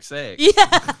 tantric sex.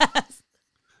 Yes.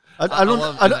 I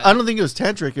love that. don't think it was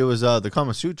tantric. It was the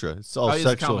Kama Sutra. It's all Oh, it's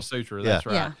sexual. Kama Sutra. That's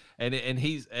right. Yeah.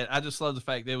 And I just love the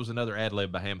fact there was another ad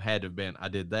lib by him. Had to have been. I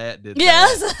did that.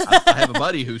 Yes. That. I have a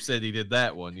buddy who said he did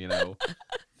that one. You know.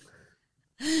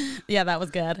 Yeah, that was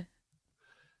good.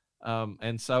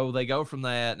 And so they go from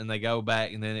that and they go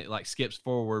back and then it like skips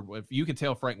forward. If you can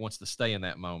tell Frank wants to stay in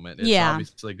that moment. It's Yeah.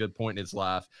 obviously a good point in his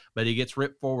life, but he gets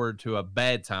ripped forward to a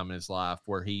bad time in his life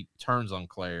where he turns on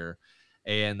Claire.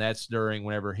 And that's during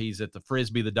whenever he's at the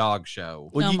Frisbee the Dog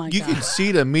show. Well, Oh my you can God. see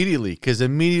it immediately because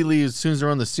immediately as soon as they're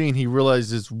on the scene, he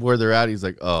realizes where they're at. He's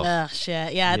like, oh. Oh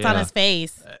shit. Yeah, it's on Yeah. his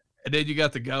face. And then you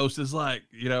got the ghost is like,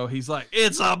 you know, he's like,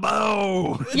 it's a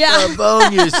bone. Yeah.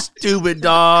 Bone, you stupid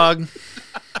dog.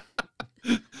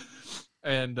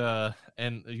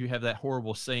 And you have that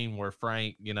horrible scene where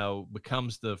Frank, you know,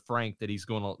 becomes the Frank that he's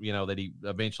going to, you know, that he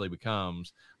eventually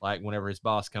becomes, like whenever his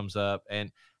boss comes up.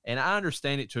 And I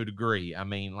understand it to a degree. I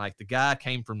mean, like the guy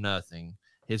came from nothing.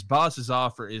 His boss's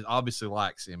offer is obviously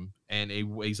likes him, and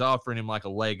he's offering him like a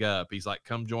leg up. He's like,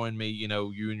 come join me, you know,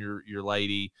 you and your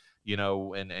lady, you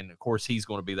know, and of course he's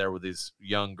going to be there with his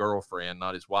young girlfriend,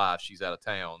 not his wife. She's out of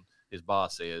town. His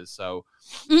boss is. So,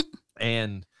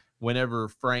 and whenever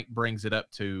Frank brings it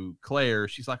up to Claire,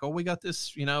 she's like, oh, we got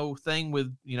this, you know, thing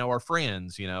with, you know, our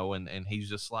friends, you know, and he's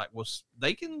just like, well,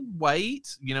 they can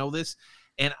wait, you know, this.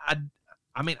 And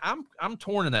I mean, I'm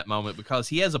torn in that moment because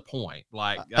he has a point.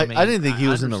 Like, I mean, I didn't think he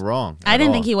was in the wrong. I at didn't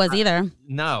all. think he was either.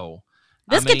 No.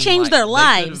 This I could mean, change like, their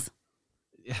lives.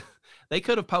 They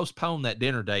could have postponed that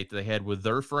dinner date that they had with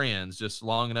their friends just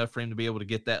long enough for him to be able to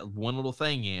get that one little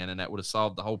thing in, and that would have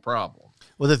solved the whole problem.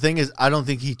 Well, the thing is, I don't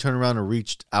think he turned around and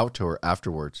reached out to her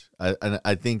afterwards.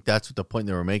 I think that's what the point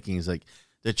they were making is like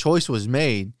the choice was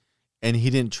made, and he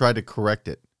didn't try to correct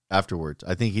it afterwards.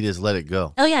 I think he just let it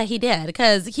go. Oh yeah, he did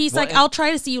because he's Well, like, and- I'll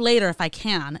try to see you later if I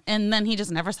can, and then he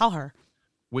just never saw her.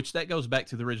 Which that goes back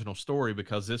to the original story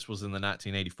because this was in the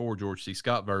 1984 George C.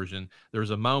 Scott version. There's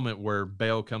a moment where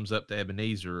Belle comes up to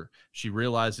Ebenezer. She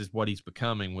realizes what he's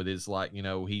becoming with his, like, you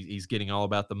know, he's getting all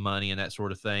about the money and that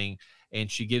sort of thing.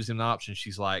 And she gives him the option.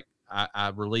 She's like, I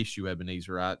release you,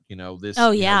 Ebenezer. This.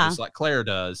 Oh, you know, yeah. just like Claire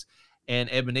does.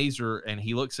 And Ebenezer, and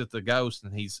he looks at the ghost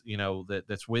and he's, you know,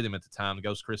 that's with him at the time, the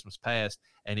ghost Christmas past.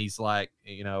 And he's like,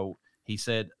 you know, he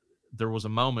said, there was a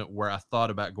moment where I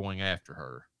thought about going after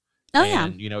her. Oh yeah.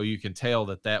 And you know, you can tell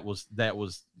that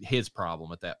was his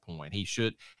problem at that point.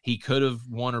 He could have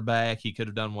won her back, he could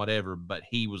have done whatever, but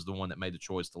he was the one that made the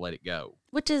choice to let it go.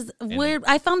 Which is weird.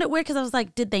 I found it weird because I was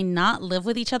like, did they not live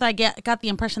with each other? I got the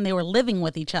impression they were living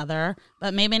with each other,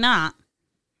 but maybe not.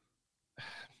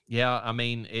 Yeah, I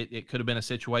mean, it could have been a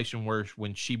situation where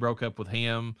when she broke up with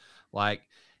him, like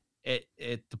at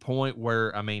the point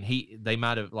where, I mean, she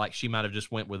might have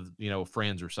just went with, you know,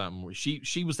 friends or something.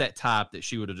 She was that type that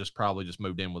she would have just probably just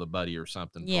moved in with a buddy or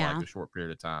something for Yeah. like a short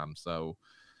period of time. So,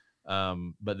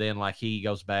 but then like he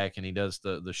goes back and he does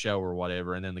the show or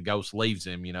whatever, and then the ghost leaves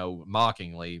him, you know,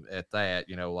 mockingly at that,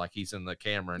 you know, like he's in the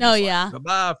camera and Oh, he's yeah. like,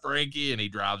 goodbye, Frankie, and he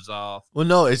drives off. Well,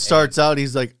 no, it starts out.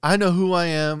 He's like, I know who I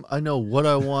am. I know what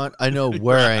I want. I know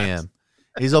where I am.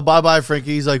 He's like, bye,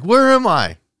 Frankie. He's like, where am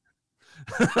I?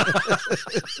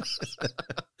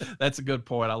 That's a good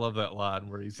point. I love that line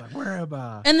where he's like, where am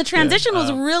I? And the transition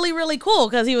was really, really cool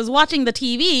because he was watching the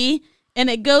TV and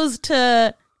it goes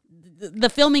to the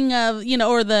filming of, you know,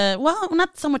 or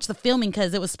not so much the filming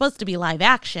because it was supposed to be live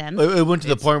action. It went to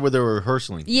the point where they were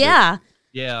rehearsing. Yeah.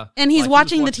 Yeah. And he's Like, he was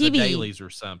watching the TV. dailies or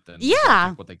something. is, I Yeah.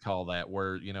 think what they call that,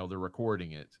 where, you know, they're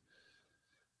recording it.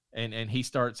 And he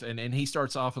starts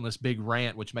off on this big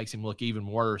rant, which makes him look even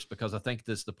worse because I think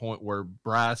this is the point where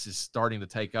Bryce is starting to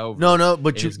take over. No,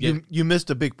 but Is you missed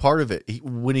a big part of it.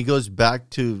 When he goes back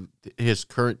to his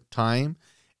current time,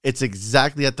 it's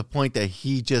exactly at the point that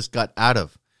he just got out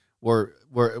of, where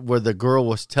the girl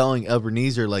was telling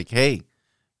Ebenezer like, "Hey,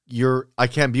 I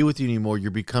can't be with you anymore.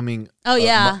 You're becoming." Oh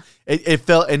yeah. It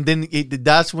felt, and then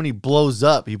that's when he blows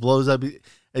up. He blows up. And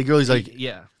the girl, he's like,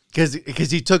 yeah.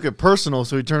 Because he took it personal,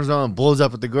 so he turns around and blows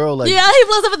up at the girl. Like, yeah, he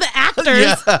blows up at the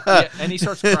actors. Yeah, and he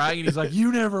starts crying, and he's like,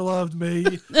 "You never loved me."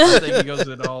 I think he goes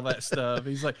into all that stuff.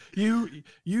 He's like, "You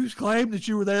claimed that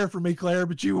you were there for me, Claire,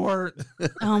 but you weren't."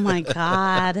 Oh my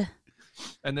God.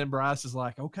 And then Bryce is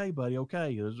like, "Okay, buddy,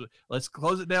 okay, let's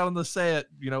close it down on the set.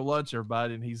 Lunch,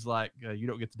 everybody." And he's like, "You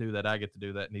don't get to do that. I get to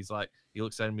do that." And he's like, he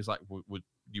looks at him. He's like,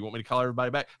 "Do you want me to call everybody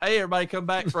back? Hey, everybody, come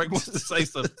back. Frank wants to say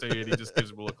something to you." And he just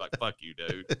gives him a look like, "Fuck you,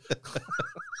 dude."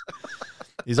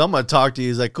 He's, "I'm gonna talk to you."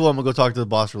 He's like, "Cool, I'm gonna go talk to the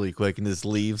boss really quick," and just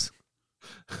leaves.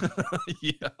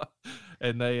 Yeah,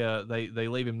 and they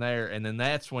leave him there, and then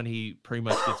that's when he pretty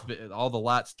much gets all the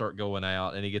lights start going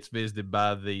out, and he gets visited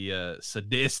by the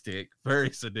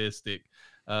very sadistic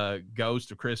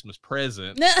ghost of Christmas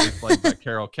Present, played by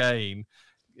Carol Kane.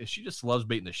 She just loves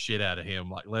beating the shit out of him,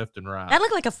 like left and right. That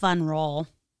looked like a fun role.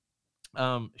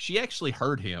 She actually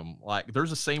hurt him. Like,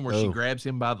 there's a scene where she grabs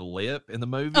him by the lip in the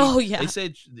movie. Oh yeah. They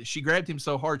said she grabbed him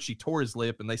so hard she tore his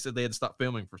lip, and they said they had to stop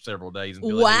filming for several days.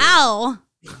 Wow.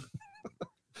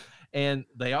 And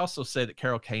they also said that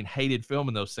Carol Kane hated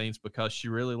filming those scenes because she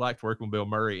really liked working with Bill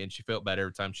Murray, and she felt bad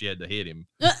every time she had to hit him.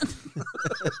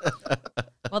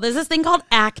 Well, there's this thing called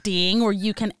acting where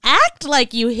you can act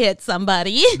like you hit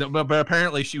somebody. No, but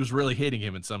apparently she was really hitting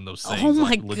him in some of those scenes. Oh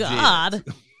my like, God.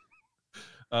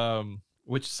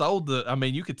 Which sold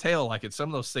you could tell, like, in some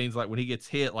of those scenes, like when he gets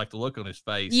hit, like the look on his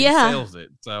face, yeah, he sells it.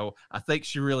 So I think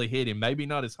she really hit him. Maybe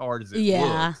not as hard as it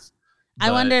looks. I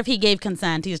wonder if he gave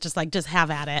consent. He's just like, just have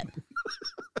at it.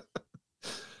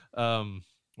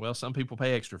 Well, some people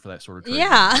pay extra for that sort of treatment.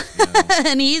 Yeah.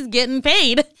 And he's getting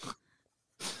paid.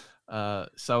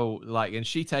 So like, and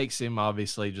she takes him,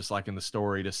 obviously, just like in the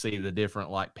story, to see the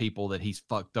different like people that he's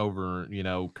fucked over,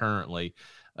 currently,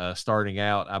 starting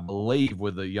out, I believe,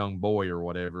 with a young boy or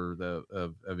whatever,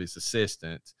 of his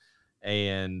assistant.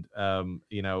 And,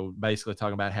 basically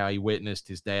talking about how he witnessed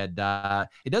his dad die.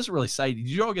 It doesn't really say, did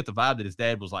you all get the vibe that his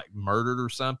dad was like murdered or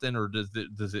something? Or does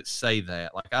it say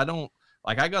that? Like, I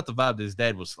got the vibe that his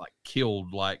dad was like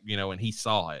killed, like, and he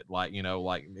saw it, like,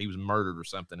 like he was murdered or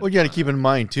something. Well, you got to keep in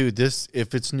mind too,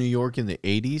 if it's New York in the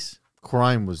 80s,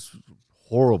 crime was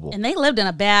horrible. And they lived in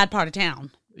a bad part of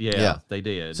town. Yeah, they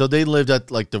did. So they lived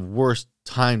at like the worst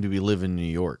time to be living in New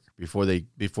York before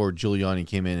Giuliani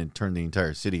came in and turned the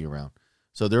entire city around.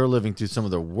 So they're living through some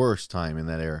of the worst time in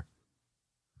that era.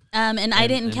 And I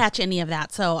didn't catch any of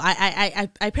that. So I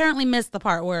apparently missed the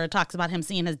part where it talks about him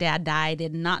seeing his dad die. I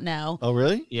did not know. Oh,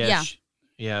 really? Yeah.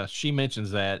 She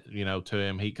mentions that, to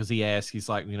him, because he asks, he's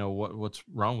like, what's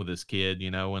wrong with this kid,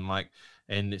 and like,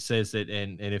 and it says that,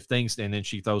 and if things, and then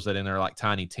she throws that in there like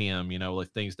Tiny Tim, if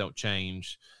things don't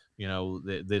change,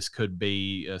 this could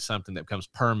be something that becomes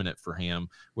permanent for him,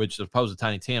 which, as opposed to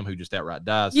Tiny Tim, who just outright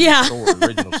dies in the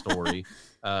original story.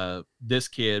 This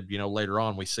kid, later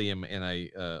on, we see him in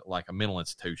a like a mental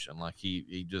institution. Like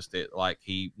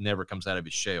he never comes out of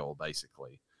his shell,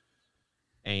 basically.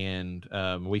 And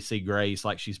we see Grace,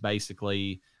 like, she's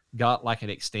basically got like an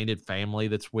extended family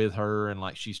that's with her, and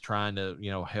like she's trying to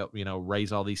help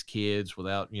raise all these kids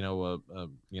without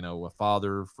a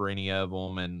father for any of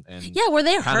them, and yeah, were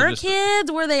they her kids?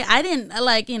 Were they? I didn't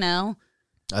I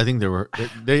think they were.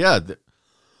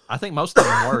 I think most of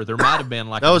them were. There might have been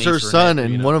like that was her son,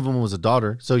 and one of them was a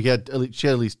daughter. So she had at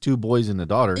least two boys and a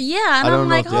daughter. Yeah, and I'm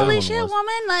like, holy shit,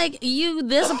 woman! Like, you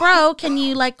this broke? Can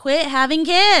you like quit having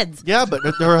kids? Yeah, but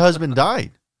her husband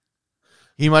died.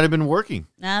 He might have been working.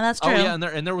 No, that's true. Oh yeah,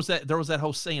 and there was that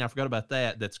whole scene. I forgot about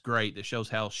that. That's great. That shows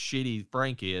how shitty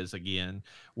Frank is again.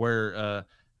 Where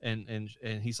and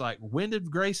he's like, when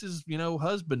did Grace's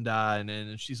husband die?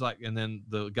 And she's like, and then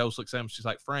the ghost looks at him. She's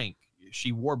like, Frank,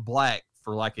 she wore black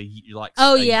for like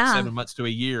 7 months to a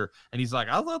year. And he's like,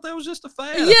 I thought that was just a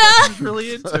fad. Yeah, I thought she was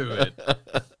really into it.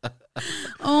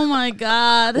 Oh my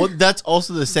God. Well, that's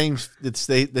also the same. It's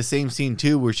the same scene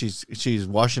too, where she's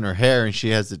washing her hair and she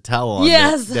has the towel on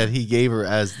that he gave her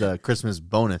as the Christmas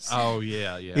bonus. Oh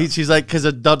yeah. She's like, because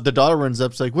the daughter runs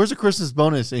up, she's like, "Where's the Christmas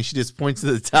bonus?" And she just points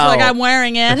to the towel. She's like, I'm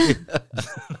wearing it.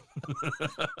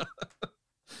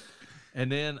 And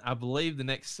then I believe the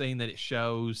next scene that it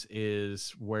shows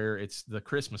is where it's the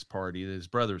Christmas party that his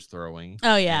brother's throwing.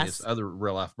 Oh yes, and his other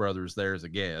real life brother's there as a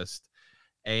guest.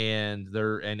 And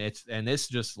it's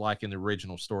just like in the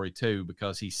original story too,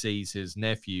 because he sees his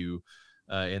nephew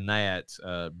in that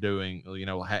doing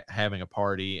having a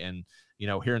party, and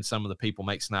hearing some of the people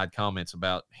make snide comments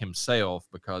about himself,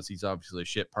 because he's obviously a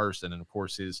shit person, and of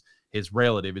course his his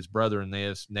relative, his brother in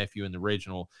this, nephew in the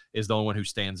original, is the only one who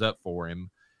stands up for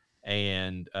him.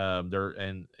 And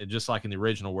and just like in the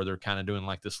original, where they're kind of doing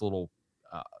like this little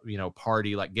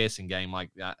party like guessing game, like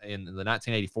in the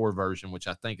 1984 version, which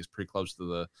I think is pretty close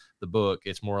to the book.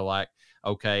 It's more like,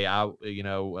 okay,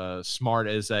 smart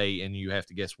as and you have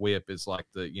to guess whip is like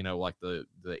the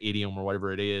the idiom or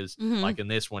whatever it is. Mhm. Like in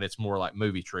this one, it's more like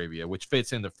movie trivia, which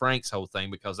fits into Frank's whole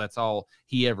thing because that's all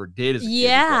he ever did as a kid,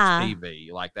 Yeah. was watch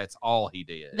TV. Like that's all he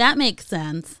did. That makes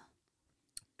sense.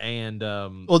 And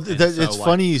it's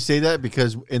funny you say that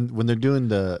because when they're doing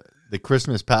the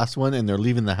Christmas past one and they're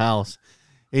leaving the house,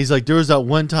 he's like, there was that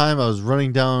one time I was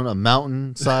running down a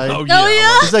mountainside. Oh,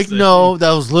 yeah. He's like, no,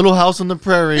 that was Little House on the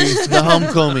Prairie, the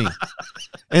homecoming.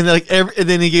 And and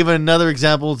then he gave another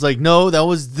example. It's like, no, that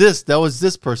was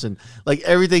this person. Like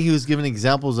everything he was giving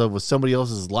examples of was somebody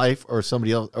else's life or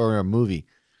somebody else or a movie.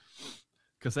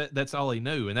 Because that's all he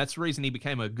knew, and that's the reason he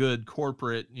became a good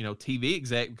corporate, TV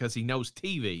exec, because he knows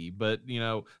TV. But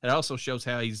it also shows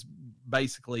how he's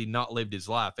basically not lived his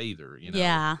life either.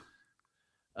 Yeah.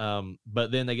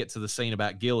 But then they get to the scene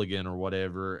about Gilligan or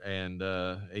whatever, and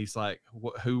he's like,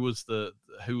 who was the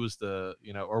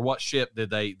or what ship did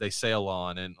they sail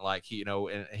on? And like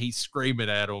and he's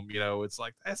screaming at him, it's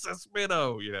like, that's a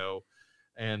Spino,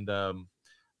 and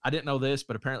I didn't know this,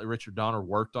 but apparently Richard Donner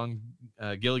worked on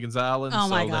Gilligan's Island. Oh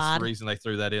my so God. That's the reason they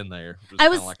threw that in there. It was I kind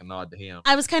was- of like a nod to him.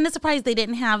 I was kind of surprised they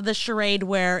didn't have the charade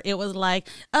where it was like,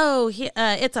 oh,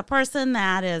 it's a person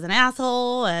that is an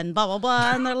asshole and blah, blah,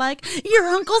 blah. And they're like, your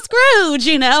Uncle Scrooge,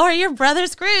 or your brother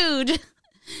Scrooge.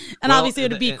 And Well, obviously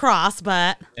it would be cross,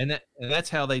 but. And that's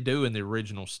how they do in the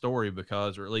original story,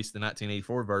 because, or at least the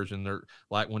 1984 version, they're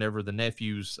like, whenever the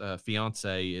nephew's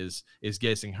fiance is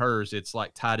guessing hers, it's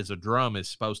like tied as a drum is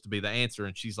supposed to be the answer,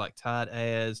 and she's like tied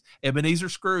as Ebenezer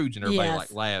Scrooge, and everybody Yes.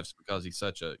 like laughs because he's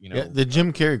such a The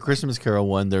Jim Carrey Christmas Carol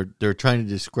one, they're trying to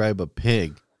describe a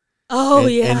pig. Oh,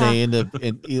 and, yeah.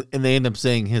 and they end up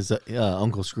saying his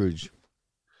Uncle Scrooge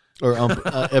or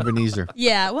Ebenezer.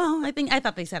 Yeah, well, I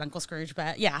thought they said Uncle Scrooge,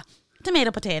 but yeah, tomato,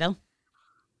 potato.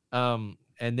 And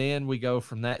then we go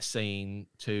from that scene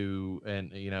to,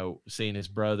 and seeing his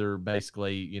brother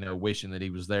basically, wishing that he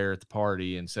was there at the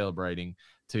party and celebrating,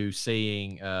 to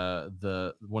seeing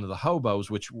one of the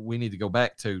hobos, which we need to go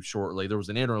back to shortly. There was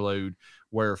an interlude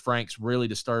where Frank's really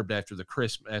disturbed after the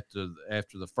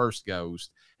after the first ghost,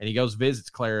 and he goes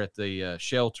visits Claire at the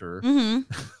shelter. Mm-hmm.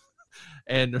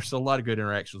 And there's a lot of good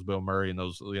interactions with Bill Murray and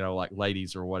those, like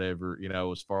ladies or whatever,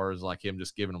 as far as like him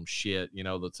just giving them shit,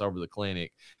 that's over the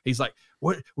clinic. He's like,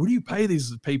 what do you pay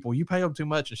these people? You pay them too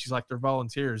much. And she's like, they're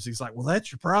volunteers. He's like, well,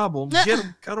 that's your problem. Get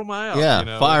them, cut them out.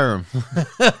 Yeah, fire them.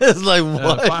 It's like,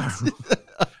 what? Fire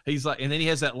 'em. He's like, and then he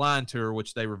has that line to her,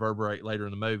 which they reverberate later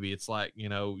in the movie. It's like,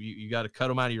 you got to cut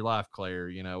them out of your life, Claire.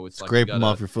 It's Scrape like them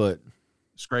off your foot.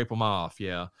 Scrape them off.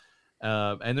 Yeah.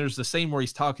 And there's the scene where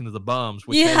he's talking to the bums,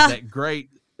 which Yeah. has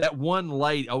that one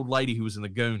old lady who was in the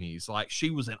Goonies. Like,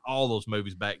 she was in all those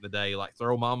movies back in the day, like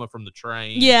Throw Mama from the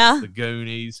Train, Yeah. the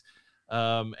Goonies.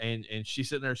 And she's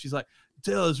sitting there, she's like,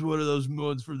 tell us what are those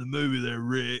ones from the movie there,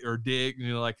 Rick or Dick,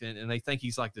 and they think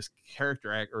he's like this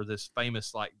character actor or this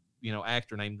famous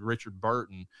actor named Richard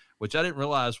Burton, which I didn't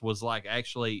realize was like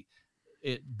actually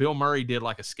Bill Murray did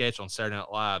like a sketch on Saturday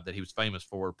Night Live that he was famous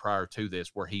for prior to this,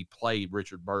 where he played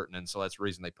Richard Burton, and so that's the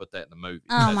reason they put that in the movie.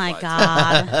 Oh, That's my why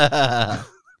God.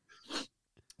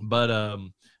 But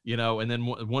and then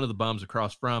one of the bums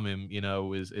across from him,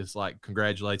 is like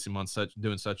congratulates him on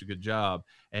doing such a good job,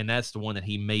 and that's the one that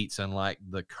he meets in like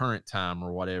the current time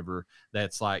or whatever.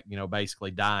 That's like basically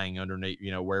dying underneath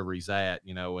wherever he's at,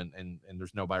 and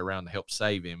there's nobody around to help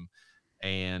save him,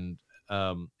 and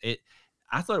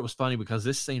I thought it was funny because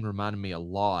this scene reminded me a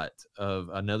lot of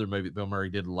another movie that Bill Murray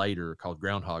did later called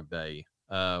Groundhog Day,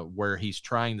 where he's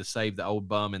trying to save the old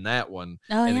bum in that one,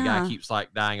 Oh, and the yeah. guy keeps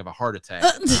like dying of a heart attack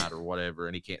at night or whatever,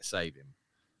 and he can't save him.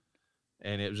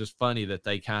 And it was just funny that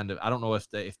they kind of, I don't know if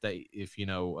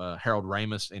Harold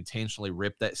Ramis intentionally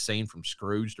ripped that scene from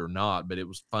Scrooged or not, but it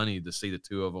was funny to see the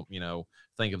two of them,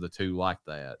 think of the two like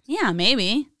that. Yeah,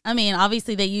 maybe. I mean,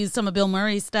 obviously they used some of Bill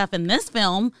Murray's stuff in this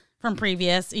film from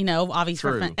previous,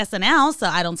 obviously from True. SNL, so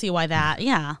I don't see why that,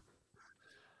 yeah.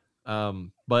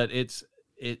 But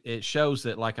it shows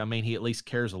that, like, I mean, he at least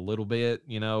cares a little bit,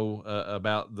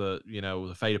 about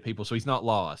the fate of people, so he's not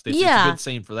lost. It's Yeah. a good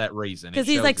scene for that reason. Because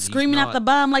he's like screaming at the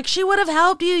bum, like, she would have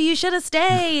helped you. You should have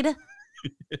stayed.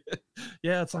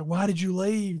 Yeah, it's like, why did you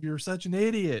leave? You're such an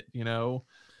idiot, Well,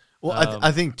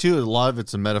 I think too, a lot of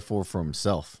it's a metaphor for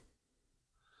himself.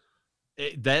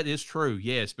 That is true,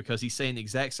 yes, because he's saying the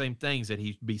exact same things that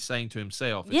he'd be saying to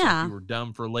himself. It's Yeah. like, you were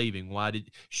dumb for leaving. Why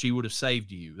did she would have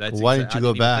saved you? That's Why didn't you I go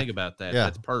didn't even back? think about that. Yeah.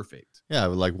 That's perfect. Yeah,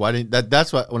 like why didn't that?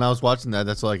 That's what when I was watching that,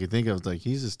 that's all I could think of. Was like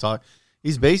he's just talk.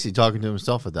 He's basically talking to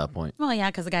himself at that point. Well, yeah,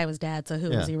 because the guy was dead, so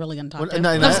who Yeah. was he really going to talk Well, to? and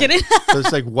I'm just kidding. So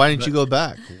it's like, why didn't you go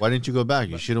back? Why didn't you go back?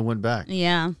 You should have went back.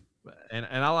 Yeah. And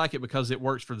I like it because it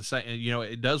works for the same. You know,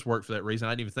 it does work for that reason.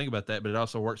 I didn't even think about that, but it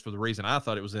also works for the reason I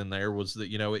thought it was in there was that,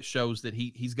 you know, it shows that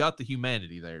he's got the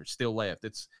humanity there still left.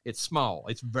 It's small.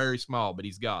 It's very small, but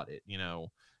he's got it. You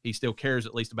know, he still cares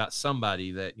at least about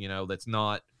somebody that, you know, that's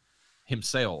not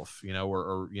himself, you know,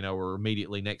 or you know, or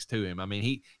immediately next to him. I mean,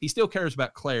 he still cares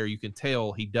about Claire. You can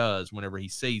tell he does whenever he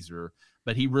sees her,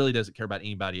 but he really doesn't care about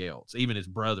anybody else. Even his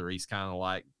brother, he's kind of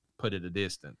like put at a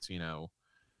distance, you know.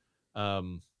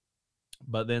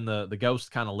 But then the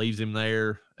ghost kind of leaves him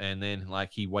there, and then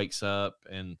like he wakes up,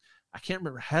 and I can't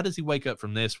remember, how does he wake up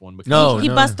from this one? Because No, he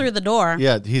busts through the door.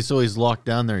 Yeah, he's always locked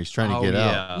down there. He's trying to get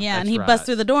out. Yeah, and that's he right. busts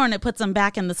through the door, and it puts him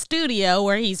back in the studio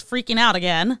where he's freaking out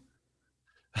again.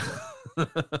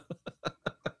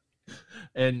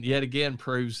 And yet again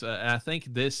proves. I think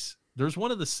there's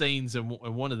one of the scenes in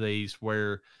one of these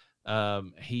where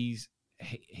he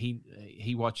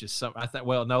watches some. I thought,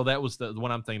 well, no, that was the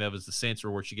one I'm thinking of is the censor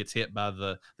where she gets hit by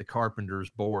the carpenter's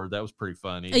board. That was pretty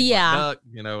funny. He's like, Yeah. "Duck,"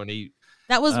 you know, and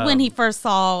That was when he first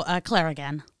saw Claire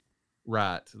again.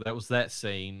 right. That was that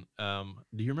scene.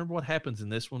 Do you remember what happens in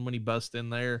this one when he busts in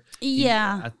there?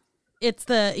 Yeah. It's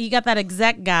you got that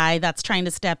exec guy that's trying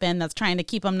to step in, that's trying to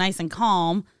keep him nice and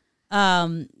calm,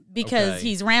 because Okay.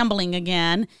 he's rambling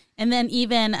again. And then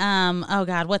even, oh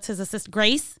God, what's his assistant?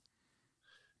 Grace?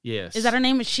 Yes. Is that her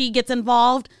name? She gets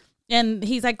involved, and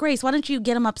he's like, Grace, why don't you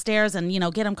get him upstairs and, you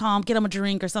know, get him calm, get him a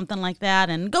drink or something like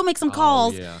that, and go make some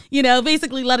calls. yeah. You know,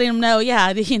 basically letting him know, yeah,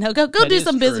 you know, go That do is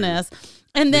some true. business.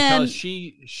 And then Because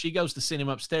she goes to send him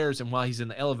upstairs, and while he's in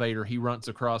the elevator, he runs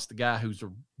across the guy who's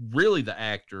really the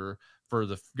actor for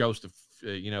the Ghost of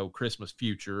you know, Christmas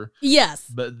Future.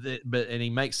 yes, And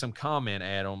he makes some comment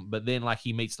at him, but then like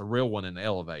he meets the real one in the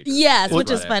elevator. yes, Well,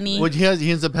 which is right funny. Well, he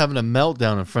ends up having a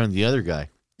meltdown in front of the other guy.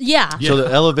 Yeah. So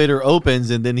the elevator opens,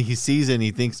 and then he sees it, and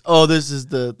he thinks, "Oh, this is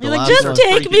the You're like, last just one."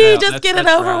 take freaking me, out. just get it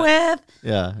That's over right. with.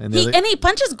 Yeah, and He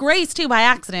punches Grace too by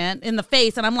accident in the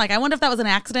face, and I'm like, I wonder if that was an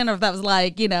accident or if that was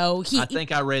like, you know, I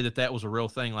think I read that was a real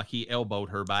thing, like he elbowed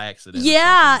her by accident. or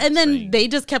yeah, something in and that then scene. they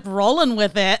just kept rolling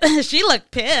with it. She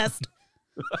looked pissed.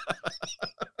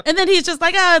 And then he's just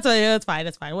like, oh, it's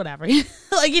fine, whatever.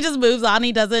 Like he just moves on.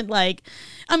 He doesn't like,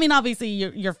 I mean, obviously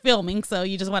you're filming, so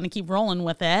you just want to keep rolling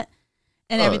with it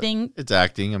and everything. It's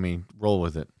acting. I mean, roll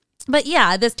with it. But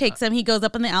yeah, this takes him. He goes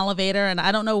up in the elevator, and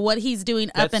I don't know what he's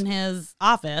doing up in his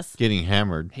office. Getting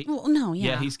hammered. Well, no,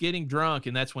 yeah. He's getting drunk,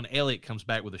 and that's when Elliot comes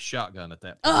back with a shotgun at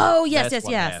that point. Oh, yes, That's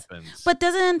what yes. happens. But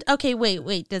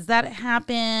wait, does that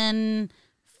happen?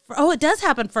 It does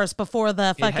happen first before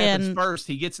the it happens fucking. first.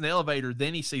 He gets in the elevator,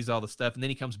 then he sees all the stuff, and then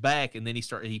he comes back, and then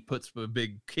he puts a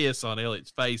big kiss on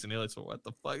Elliot's face, and Elliot's like, "What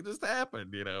the fuck just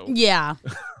happened?" You know. Yeah.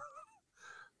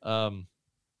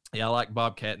 Yeah, I like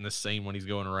Bobcat in this scene when he's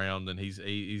going around and he's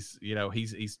you know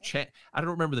he's chant. I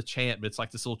don't remember the chant, but it's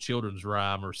like this little children's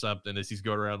rhyme or something. As he's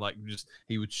going around, like just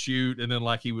he would shoot and then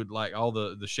like he would like all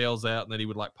the shells out and then he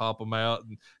would like pop them out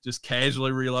and just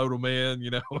casually reload them in, you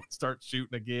know, and start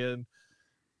shooting again.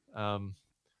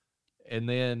 And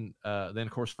then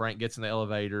of course Frank gets in the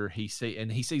elevator. He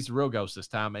sees the real ghost this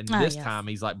time, and this time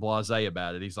he's like blasé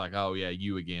about it. He's like, "Oh yeah,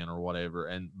 you again" or whatever.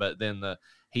 But then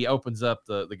he opens up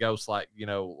the ghost like, you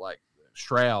know, like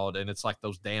shroud, and it's like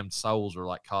those damned souls are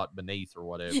like caught beneath or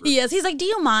whatever. Yes, he's like, "Do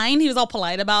you mind?" He was all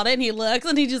polite about it, and he looks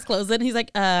and he just closes it. And he's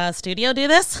like, "Studio, do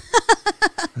this."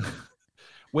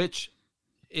 Which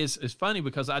is funny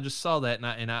because I just saw that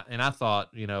and I thought,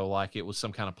 you know, like it was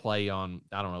some kind of play on,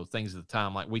 I don't know, things at the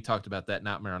time. Like we talked about that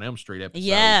Nightmare on Elm Street episode,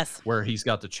 Yes, where he's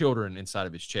got the children inside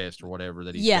of his chest or whatever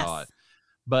that he's Yes. got.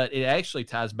 But it actually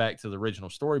ties back to the original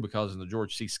story because in the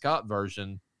George C. Scott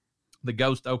version, the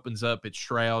ghost opens up its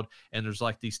shroud and there's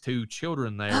like these two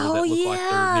children there that look like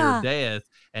they're near death.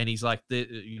 And he's like,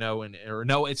 you know, or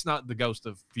no, it's not the ghost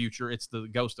of future. It's the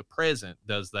ghost of present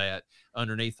does that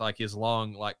underneath like his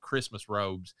long, like Christmas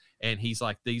robes. And he's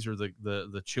like, these are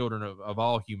the children of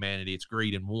all humanity. It's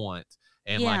greed and want.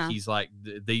 And Yeah. like, he's like,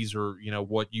 these are, you know,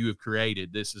 what you have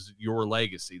created. This is your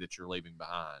legacy that you're leaving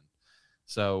behind.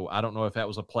 So I don't know if that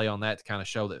was a play on that to kind of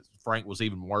show that Frank was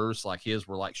even worse. Like his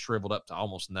were like shriveled up to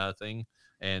almost nothing.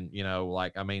 And, you know,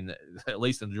 like, I mean, at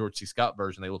least in the George C. Scott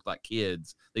version, they looked like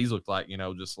kids. These looked like, you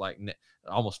know, just like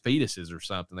almost fetuses or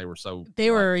something. They were so.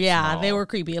 They were, small. they were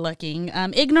creepy looking.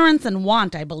 Ignorance and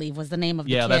Want, I believe, was the name of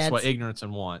the kids. Yeah, that's what Ignorance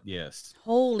and Want. Yes.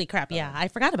 Holy crap! Yeah, I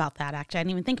forgot about that. Actually, I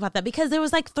didn't even think about that because there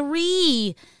was like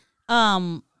 3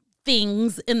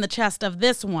 things in the chest of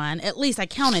this one. At least I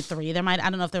counted 3. I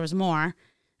don't know if there was more.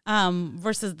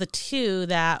 Versus the 2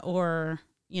 that were,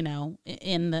 you know,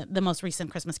 in the most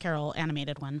recent Christmas Carol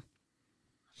animated one.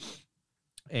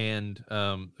 And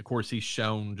of course, he's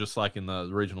shown, just like in the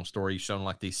original story, he's shown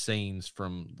like these scenes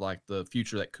from like the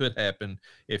future that could happen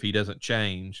if he doesn't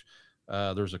change.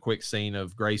 There's a quick scene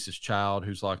of Grace's child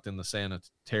who's locked in the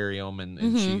sanitarium, and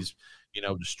she's, you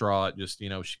know, distraught, just, you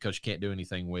know, because she can't do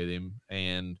anything with him.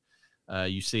 And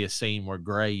you see a scene where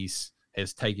Grace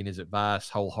has taken his advice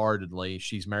wholeheartedly.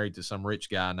 She's married to some rich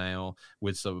guy now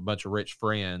with a bunch of rich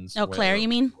friends. Oh, Claire, you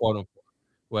mean? Quote unquote.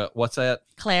 Well, what's that?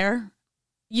 Claire?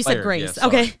 You Claire, said Grace. yes,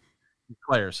 okay.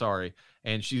 Claire, sorry.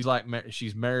 And she's like,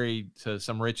 she's married to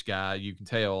some rich guy, you can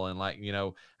tell. And like, you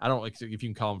know, I don't like, if you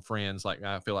can call them friends, like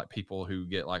I feel like people who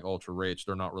get like ultra rich,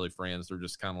 they're not really friends. They're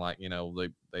just kind of like, you know,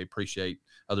 they appreciate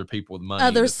other people with money.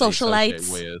 Other that they associate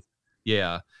socialites. with.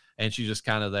 Yeah. And she's just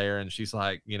kind of there, and she's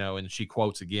like, you know, and she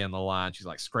quotes again the line. She's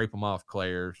like, "Scrape them off,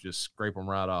 Claire. Just scrape them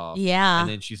right off." Yeah. And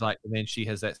then she's like, and then she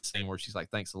has that scene where she's like,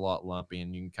 "Thanks a lot, Lumpy,"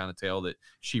 and you can kind of tell that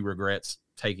she regrets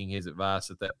taking his advice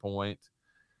at that point.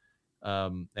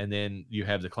 And then you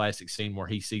have the classic scene where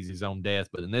he sees his own death,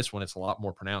 but in this one, it's a lot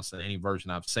more pronounced than any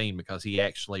version I've seen because he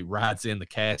actually rides in the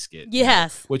casket.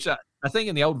 Yes. Which I think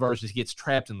in the old version, he gets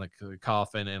trapped in the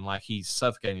coffin and like he's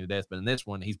suffocating to death, but in this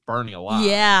one, he's burning alive.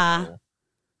 Yeah. You know?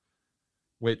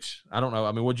 Which I don't know.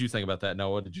 I mean, what did you think about that,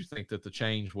 Noah? Did you think that the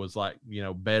change was like, you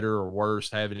know, better or worse,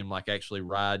 having him like actually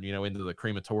ride, you know, into the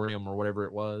crematorium or whatever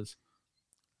it was?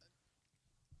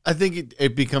 I think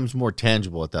it becomes more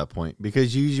tangible at that point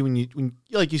because usually when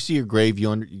you see your grave,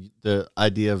 the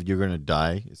idea of you're going to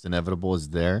die, it's inevitable, is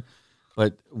there.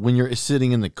 But when you're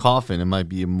sitting in the coffin, it might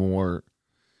be more.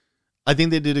 I think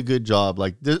they did a good job.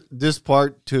 Like this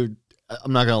part,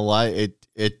 I'm not gonna lie,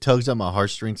 it tugs at my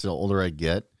heartstrings the older I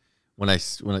get.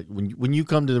 When you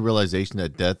come to the realization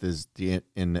that death is the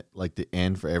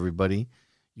end for everybody,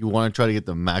 you want to try to get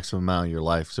the maximum amount of your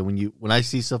life. So when I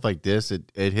see stuff like this, it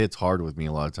hits hard with me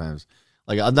a lot of times.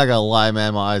 Like, I'm not gonna lie,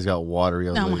 man, my eyes got watery.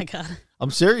 Oh my God.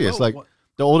 I'm serious. The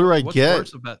older I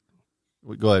get,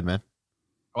 go ahead, man.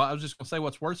 Well, I was just going to say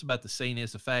what's worse about the scene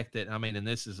is the fact that, I mean, and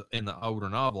this is in the older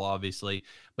novel, obviously,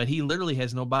 but he literally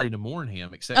has nobody to mourn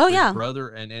him except for his brother,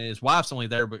 and his wife's only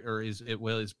there,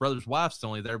 his brother's wife's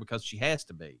only there because she has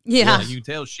to be. Yeah. And you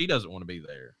can tell she doesn't want to be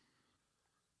there.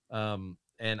 And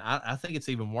I think it's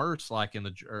even worse, like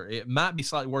it might be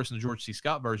slightly worse in the George C.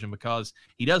 Scott version because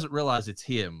he doesn't realize it's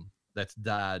him that's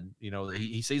died. You know,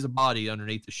 he sees a body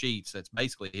underneath the sheets. That's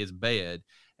basically his bed.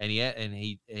 And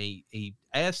he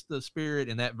asked the spirit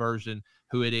in that version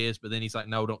who it is, but then he's like,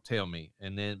 "No, don't tell me."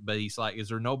 But he's like, "Is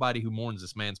there nobody who mourns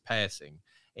this man's passing?"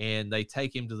 And they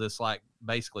take him to this like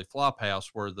basically flop house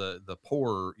where the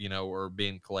poor, you know, are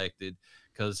being collected,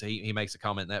 because he makes a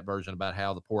comment in that version about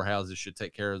how the poor houses should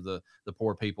take care of the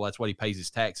poor people. That's what he pays his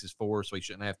taxes for, so he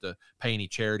shouldn't have to pay any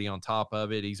charity on top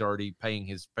of it. He's already paying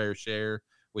his fair share,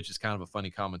 which is kind of a funny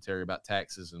commentary about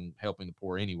taxes and helping the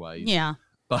poor anyways. Yeah.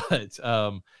 But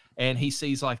and he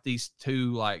sees like these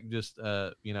two like just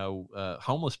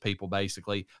homeless people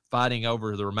basically fighting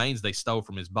over the remains they stole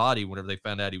from his body whenever they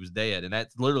found out he was dead, and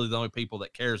that's literally the only people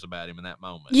that cares about him in that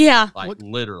moment. Yeah,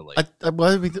 literally. I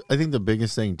think the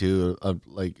biggest thing too,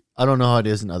 like, I don't know how it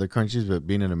is in other countries, but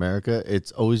being in America,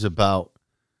 it's always about.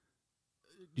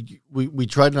 We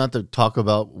try not to talk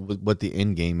about what the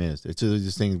end game is. It's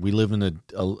this thing, we live in an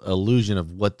illusion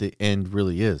of what the end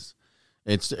really is.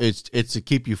 It's to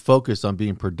keep you focused on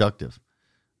being productive.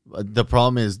 The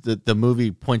problem is that the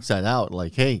movie points that out.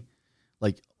 Like, hey,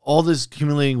 like all this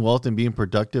accumulating wealth and being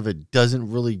productive, it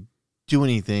doesn't really do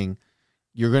anything.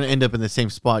 You're going to end up in the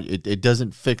same spot. It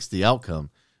doesn't fix the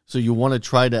outcome. So you want to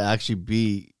try to actually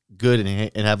be good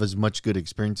and have as much good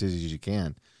experiences as you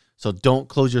can. So don't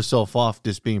close yourself off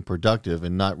just being productive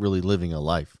and not really living a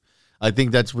life. I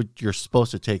think that's what you're supposed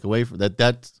to take away from that.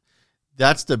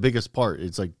 That's the biggest part.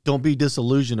 It's like, don't be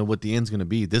disillusioned of what the end's going to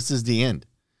be. This is the end.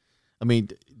 I mean,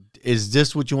 is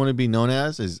this what you want to be known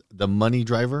as? Is the money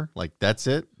driver? Like, that's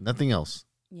it? Nothing else.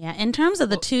 Yeah. In terms of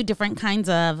the two different kinds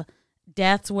of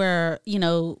deaths where, you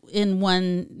know, in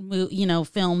one,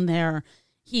 film there,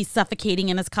 he's suffocating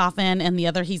in his coffin and the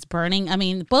other he's burning. I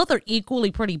mean, both are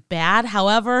equally pretty bad.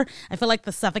 However, I feel like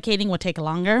the suffocating would take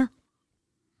longer.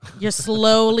 You're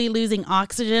slowly losing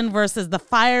oxygen versus the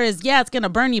fire is, yeah, it's going to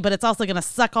burn you, but it's also going to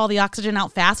suck all the oxygen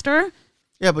out faster.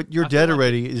 Yeah, but you're dead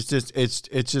already. It's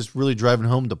just really driving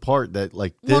home the part that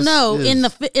like this well, no, is,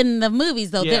 in the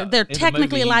movies though, Yeah, they're in the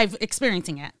technically movie, alive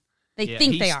experiencing it. They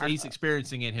think they are. He's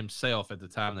experiencing it himself at the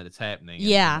time that it's happening.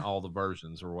 Yeah. In all the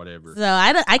versions or whatever. So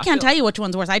I can't tell you which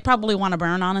one's worse. I'd probably want to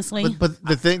burn, honestly. But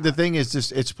the thing is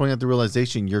just it's pointing out the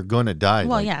realization you're gonna die.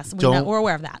 Well, Like, yes, don't- we're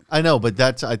aware of that. I know, but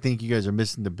I think you guys are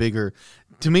missing the bigger.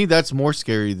 To me, that's more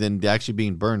scary than actually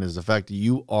being burned. Is the fact that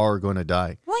you are going to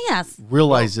die. Well, yes.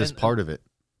 Realize Well, this part of it.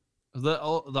 The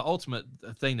ultimate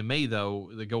thing to me,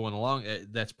 though, the going along,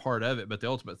 that's part of it. But the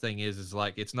ultimate thing is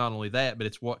like it's not only that, but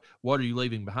it's what are you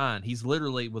leaving behind? He's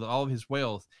literally with all of his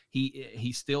wealth,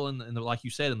 he's still in the like you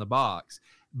said in the box,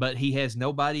 but he has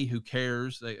nobody who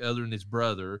cares other than his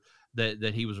brother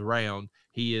that he was around.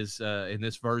 He is in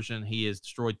this version he has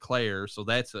destroyed Claire, so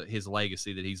that's his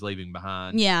legacy that he's leaving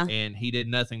behind. Yeah. And he did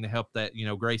nothing to help that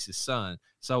Grace's son.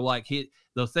 So like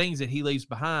the things that he leaves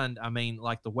behind, I mean,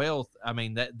 like the wealth, I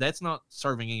mean that's not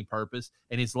serving any purpose,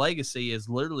 and his legacy has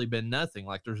literally been nothing.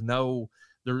 Like there's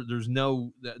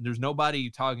nobody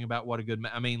talking about what a good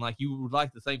man. I mean, like you would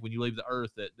like to think when you leave the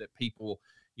earth that people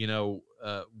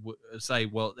say,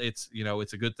 well, it's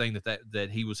it's a good thing that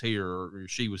he was here or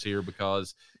she was here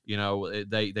because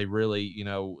they really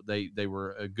they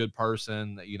were a good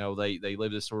person. They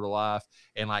lived this sort of life,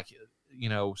 and like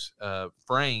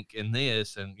Frank in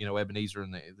this and Ebenezer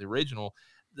in the original,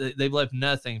 they've left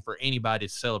nothing for anybody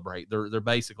to celebrate. They're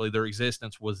basically their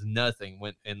existence was nothing.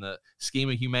 When in the scheme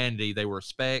of humanity, they were a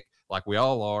speck, like we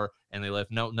all are, and they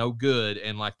left no good,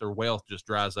 and like their wealth just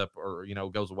dries up or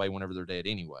goes away whenever they're dead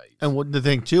anyway. And what the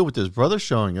thing too with his brother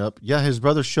showing up, yeah, his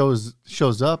brother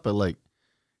shows up, but like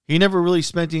he never really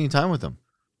spent any time with him.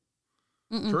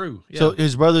 Mm-mm. True. Yeah. So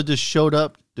his brother just showed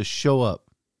up to show up.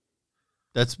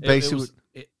 That's basically.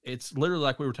 It's literally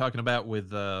like we were talking about with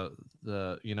the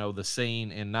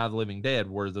scene in Night of the Living Dead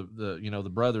where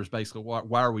the brothers basically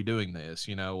why are we doing this,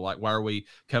 like why are we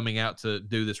coming out to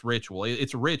do this ritual?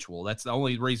 It's a ritual. That's the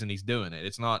only reason he's doing it.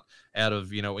 It's not out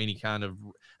of any kind of,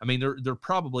 I mean there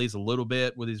probably is a little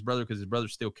bit with his brother because his brother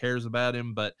still cares about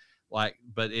him, but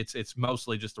it's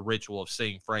mostly just a ritual of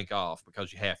seeing Frank off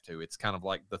because you have to. It's kind of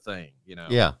like the thing,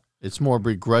 Yeah, it's more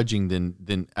begrudging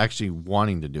than actually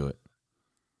wanting to do it.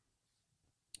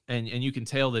 And you can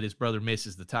tell that his brother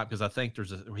misses the time because I think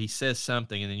he says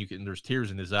something and then there's tears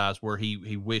in his eyes where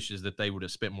he wishes that they would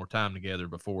have spent more time together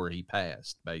before he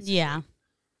passed, basically. Yeah.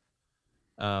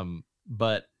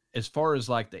 But as far as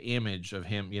like the image of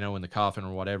him, in the coffin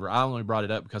or whatever, I only brought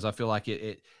it up because I feel like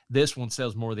this one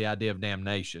sells more the idea of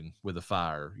damnation with the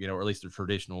fire, or at least the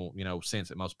traditional, sense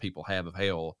that most people have of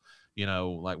hell,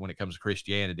 like when it comes to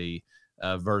Christianity,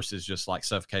 versus just like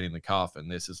suffocating the coffin.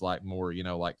 This is like more,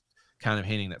 like kind of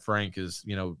hinting that Frank is,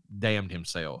 damned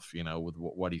himself, with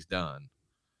what he's done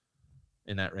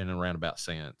in a roundabout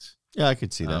sense. Yeah, I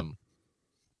could see that.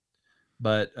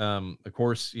 But of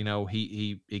course,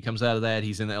 he comes out of that.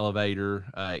 He's in the elevator.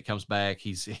 It comes back.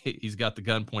 He's got the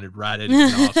gun pointed right at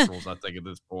his nostrils. I think at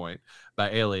this point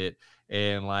by Elliot,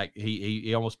 and like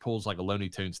he almost pulls like a Looney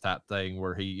Tunes type thing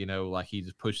where he like he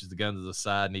just pushes the gun to the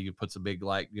side and he puts a big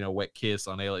like wet kiss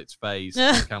on Elliot's face,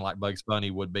 kind of like Bugs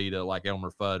Bunny would be to like Elmer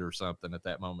Fudd or something at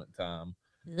that moment in time.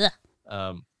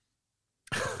 And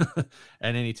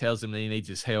then he tells him that he needs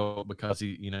his help because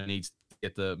he needs to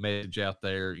get the message out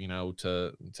there,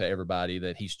 to everybody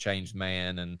that he's changed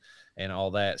man and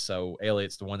all that. So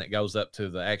Elliot's the one that goes up to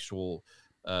the actual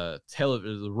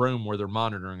the room where they're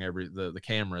monitoring the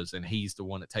cameras, and he's the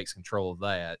one that takes control of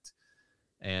that.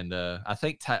 And I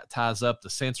think ties up the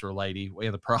censor lady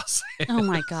in the process. Oh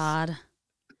my God.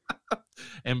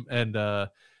 and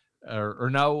or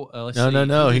no, let's no, see. no,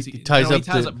 no. He ties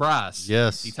up Bryce.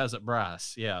 Yes, he ties up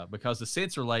Bryce. Yeah, because the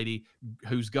censor lady,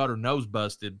 who's got her nose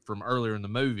busted from earlier in the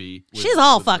movie, she's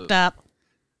all fucked up.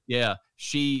 Yeah,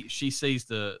 she sees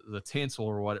the tinsel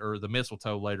or the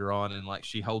mistletoe later on, and like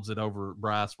she holds it over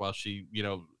Bryce while she,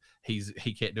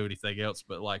 he can't do anything else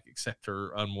but like accept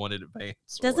her unwanted advance.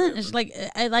 Doesn't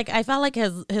I felt like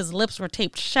his lips were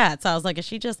taped shut, so I was like, is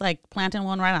she just like planting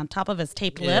one right on top of his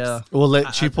taped lips?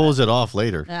 Well, she pulls it off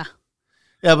later. Yeah.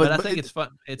 Yeah, but I think it's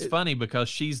fun. It's funny because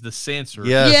she's the censor.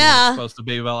 Yeah. It's supposed to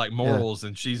be about like morals,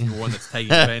 and she's the one that's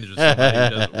taking advantage of somebody who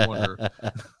doesn't want her.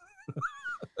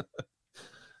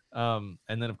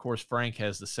 And then of course Frank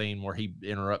has the scene where he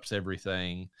interrupts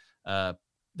everything,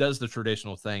 does the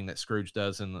traditional thing that Scrooge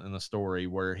does in the story,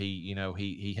 where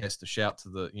he has to shout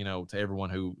to to everyone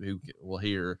who will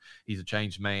hear he's a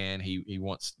changed man. He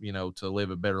wants to live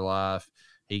a better life.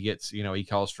 He gets he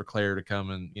calls for Claire to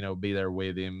come and be there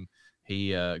with him.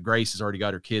 Grace has already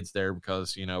got her kids there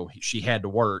because she had to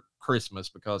work Christmas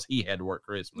because he had to work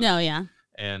Christmas. No, yeah,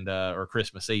 and or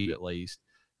Christmas Eve at least,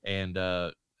 and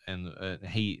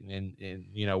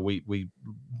we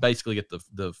basically get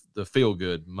the feel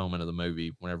good moment of the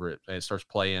movie whenever it starts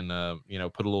playing.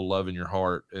 Put a little love in your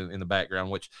heart in the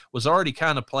background, which was already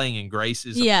kind of playing in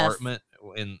Grace's apartment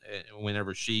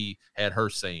whenever she had her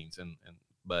scenes,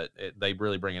 but they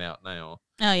really bring it out now.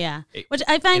 Oh yeah, which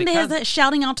I find his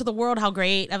shouting out to the world how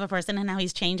great of a person and how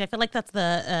he's changed. I feel like that's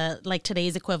the like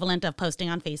today's equivalent of posting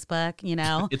on Facebook.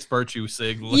 It's virtue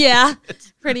signaling. Yeah,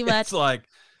 pretty much. It's like.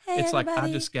 Hey, it's everybody. like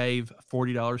I just gave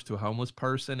 $40 to a homeless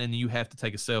person, and you have to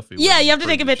take a selfie. Yeah, you have to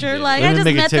take a picture. Like I just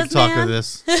make met a TikTok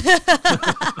this man. of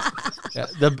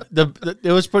this.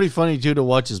 It was pretty funny too to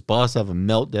watch his boss have a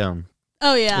meltdown.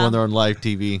 Oh yeah, when they're on live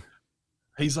TV.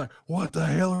 He's like, "What the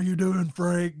hell are you doing,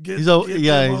 Frank? Get on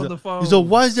the phone." He's like,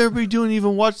 "Why is everybody doing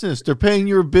even watching this? They're paying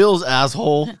your bills,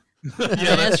 asshole."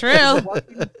 Yeah, that's true.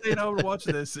 Watch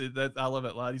this. I love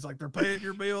that line. He's like, "They're paying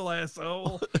your bill,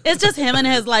 asshole." It's just him and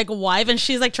his like wife, and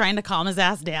she's like trying to calm his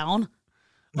ass down.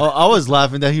 Oh, I was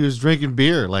laughing that he was drinking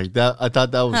beer like that. I thought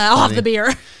that was off the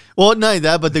beer. Well, not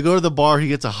that, but they go to the bar. He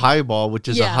gets a highball, which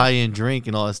is a Yeah. high-end drink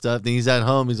and all that stuff. Then he's at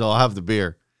home. He's all, "I'll have the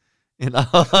beer," and I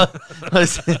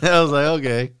was like,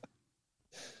 "Okay."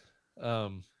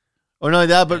 Or not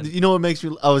that, but you know what makes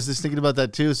me? I was just thinking about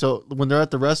that too. So when they're at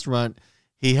the restaurant,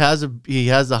 he has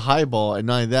a highball, and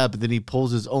not only that, but then he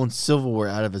pulls his own silverware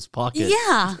out of his pocket.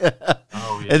 Yeah.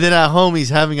 Oh, yeah. And then at home, he's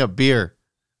having a beer.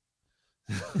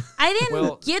 I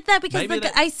didn't get that because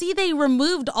I see they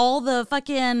removed all the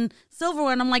fucking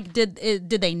silverware, and I'm like, did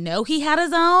they know he had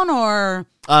his own, or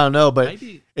I don't know, but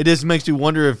Maybe. it just makes me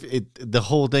wonder if the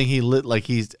whole thing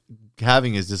he's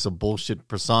having is just a bullshit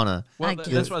persona. Well,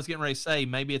 that's what I was getting ready to say.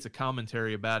 Maybe it's a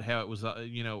commentary about how it was,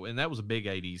 and that was a big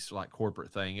 80s like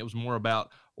corporate thing. It was more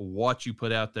about what you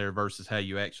put out there versus how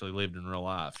you actually lived in real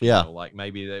life. Yeah. Like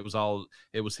maybe it was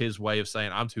his way of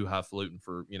saying, I'm too highfalutin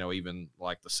for, even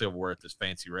like the silverware at this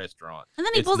fancy restaurant. and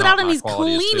then he pulls it out and he's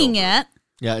cleaning it.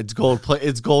 Yeah, it's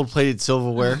gold-plated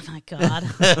silverware. Oh my god.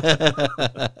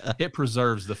 It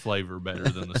preserves the flavor better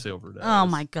than the silver does. Oh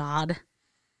my god.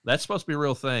 That's supposed to be a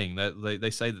real thing. That they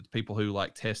say that the people who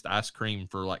like test ice cream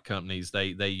for like companies, they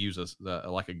use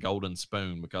like a golden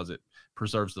spoon because it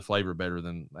preserves the flavor better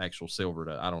than actual silver.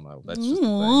 I don't know. That's just the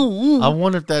thing. I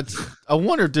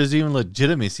wonder if there's even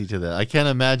legitimacy to that. I can't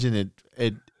imagine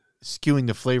it skewing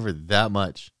the flavor that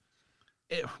much.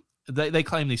 They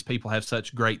claim these people have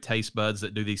such great taste buds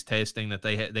that do these testing that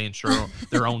they insure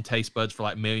their own taste buds for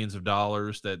like millions of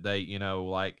dollars that they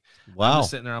like. Wow. I'm just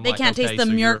sitting there, I'm They like, can't okay, taste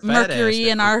the so you're a fat mercury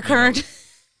ass in that, our current. Yeah,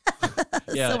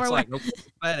 it's silverware. like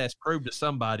fat ass proved to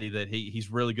somebody that he's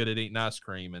really good at eating ice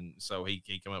cream, and so he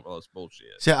came up with all this bullshit.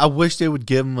 See, I wish they would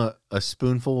give him a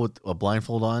spoonful with a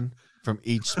blindfold on from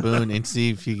each spoon and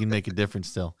see if he can make a difference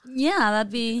still. Yeah,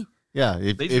 that'd be. Yeah.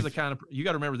 These are the kind of, you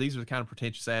got to remember, these are the kind of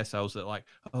pretentious assholes that like,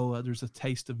 there's a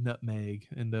taste of nutmeg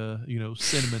and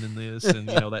cinnamon in this and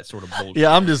that sort of bullshit.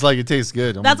 Yeah, I'm just like, it tastes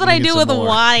good. That's what I do with the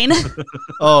wine.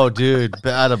 Oh, dude,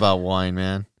 bad about wine,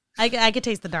 man. I could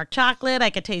taste the dark chocolate. I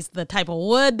could taste the type of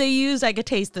wood they used. I could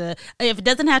taste if it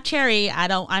doesn't have cherry,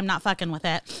 I'm not fucking with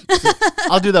it.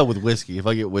 I'll do that with whiskey. If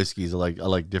I get whiskeys, I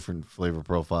like different flavor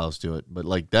profiles to it. But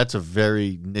like that's a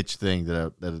very niche thing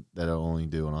that I only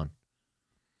do it on.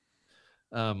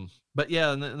 But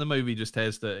yeah, and the movie just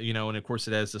has and of course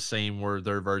it has the scene where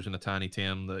their version of Tiny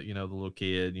Tim, the little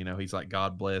kid, he's like,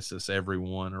 "God bless us,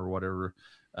 everyone," or whatever,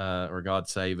 or "God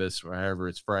save us," or however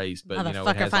it's phrased. But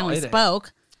Motherfucker finally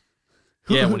spoke.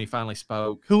 Yeah, when he finally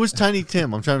spoke. Who was Tiny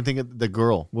Tim? I'm trying to think of the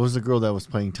girl. What was the girl that was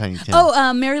playing Tiny Tim?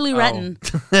 Oh, Mary Lou Retton.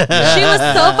 She was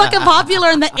so fucking popular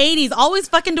in the 80s, always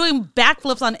fucking doing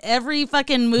backflips on every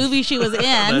fucking movie she was in.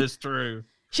 That is true.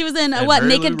 She was in And what,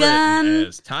 Mary Naked Lou Gun? Retton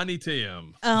as Tiny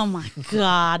Tim. Oh my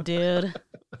god, dude.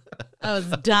 I was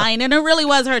dying. And it really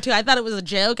was her too. I thought it was a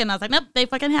joke and I was like, nope, they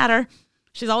fucking had her.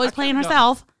 She's always playing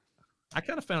herself. I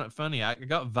kind of found it funny. I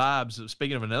got vibes,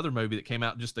 speaking of another movie that came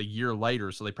out just a year later,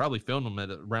 so they probably filmed them at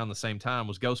around the same time,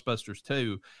 was Ghostbusters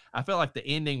 2. I felt like the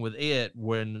ending with it,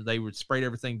 when they would sprayed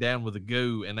everything down with a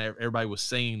goo and everybody was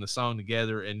singing the song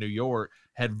together in New York,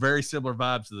 had very similar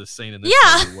vibes to this scene in this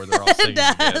movie where they're all singing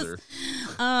together.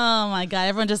 Oh my god,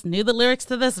 everyone just knew the lyrics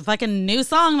to this fucking new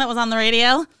song that was on the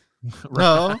radio.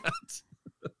 No.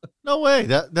 No way.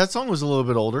 That song was a little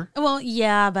bit older. Well,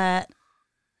 yeah, but...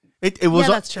 It was.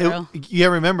 Yeah, that's true.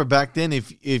 Remember back then,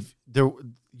 if there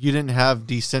you didn't have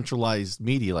decentralized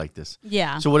media like this.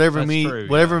 Yeah. So whatever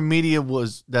That's media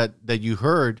was that you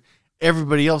heard,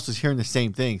 everybody else was hearing the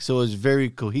same thing. So it was very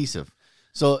cohesive.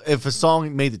 So if a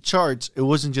song made the charts, it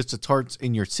wasn't just the charts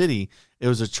in your city; it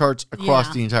was the charts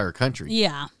across the entire country.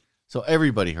 Yeah. So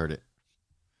everybody heard it.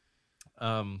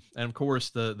 And of course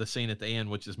the scene at the end,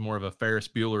 which is more of a Ferris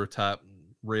Bueller type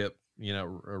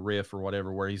riff or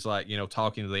whatever, where he's like,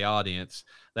 talking to the audience.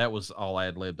 That was all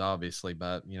ad-libbed, obviously,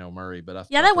 by Murray. But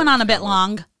that went on a bit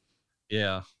long.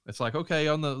 Yeah, it's like, okay,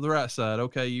 on the right side,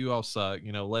 okay, you all suck.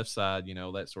 Left side,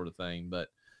 that sort of thing. But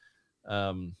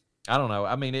I don't know.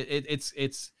 I mean,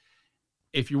 it's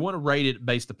if you want to rate it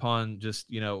based upon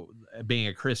just being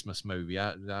a Christmas movie.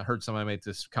 I heard somebody make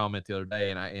this comment the other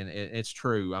day, and it's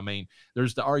true. I mean,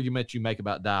 there's the argument you make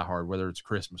about Die Hard, whether it's a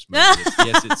Christmas movie.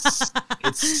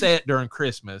 It's set during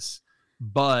Christmas,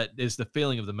 but is the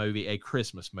feeling of the movie a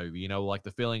Christmas movie? Like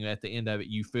the feeling at the end of it,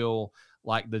 you feel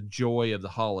like the joy of the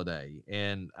holiday.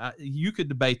 And you could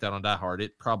debate that on Die Hard.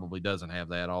 It probably doesn't have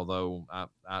that, although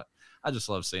I just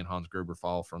love seeing Hans Gruber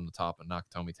fall from the top of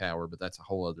Nakatomi Tower, but that's a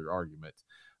whole other argument.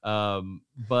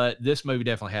 But this movie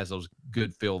definitely has those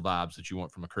good feel vibes that you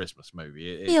want from a Christmas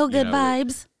movie. Feel good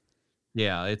vibes.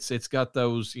 Yeah, it's got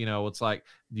those, it's like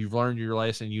you've learned your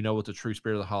lesson, what the true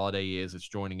spirit of the holiday is. It's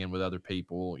joining in with other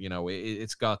people,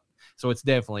 it's got, so it's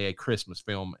definitely a Christmas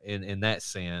film in that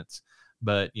sense.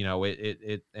 But,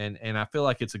 and I feel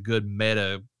like it's a good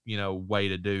meta, way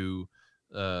to do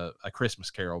a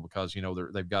Christmas Carol, because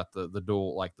they've got the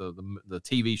dual, like the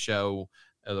TV show,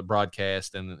 the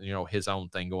broadcast, and his own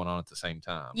thing going on at the same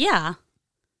time. Yeah.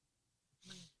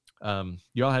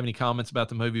 Y'all have any comments about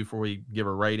the movie before we give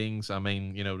our ratings? I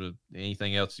mean, to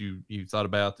anything else you thought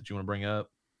about that you want to bring up?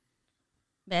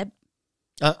 Babe?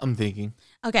 I'm thinking.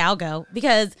 Okay, I'll go,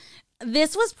 because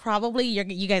this was probably,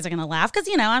 you guys are going to laugh, because,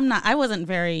 I wasn't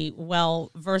very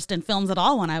well versed in films at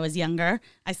all when I was younger.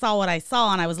 I saw what I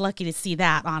saw, and I was lucky to see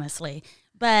that, honestly.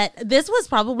 But this was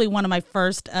probably one of my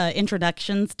first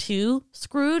introductions to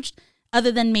Scrooge,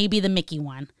 other than maybe the Mickey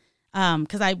one.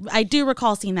 Because I do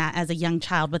recall seeing that as a young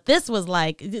child, but this was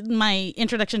like my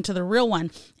introduction to the real one.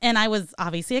 And I was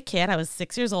obviously a kid. I was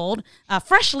 6 years old,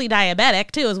 freshly diabetic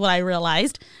too, is what I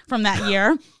realized from that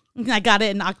year. I got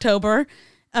it in October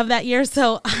of that year.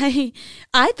 So I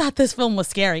thought this film was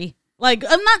scary. Like,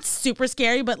 I'm not super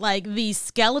scary, but like the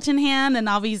skeleton hand and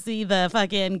obviously the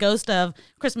fucking ghost of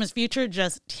Christmas Future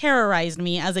just terrorized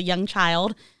me as a young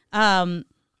child.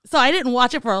 So I didn't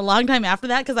watch it for a long time after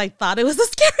that because I thought it was a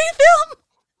scary film.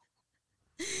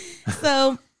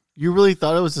 So you really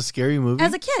thought it was a scary movie?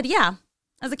 As a kid, yeah.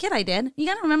 As a kid, I did. You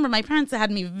got to remember, my parents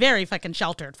had me very fucking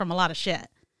sheltered from a lot of shit.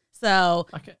 So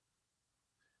okay.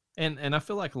 And I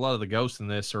feel like a lot of the ghosts in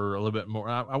this are a little bit more,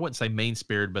 I wouldn't say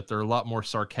mean-spirited, but they're a lot more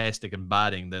sarcastic and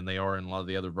biting than they are in a lot of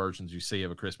the other versions you see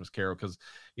of A Christmas Carol. Because,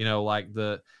 like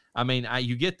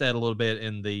you get that a little bit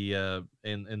in the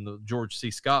in the George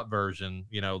C. Scott version.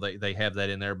 They have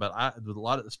that in there, but a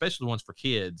lot of, especially the ones for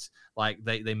kids, like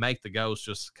they make the ghosts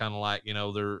just kind of like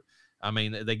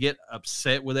they get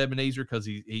upset with Ebenezer because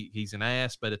he's an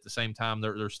ass, but at the same time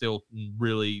they're still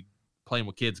really playing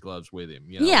with kids' gloves with him.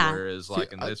 Yeah. Whereas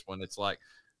like in this one, it's like,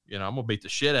 I'm gonna beat the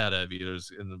shit out of you.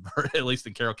 There's at least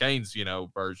in Carol Kane's,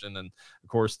 version, and of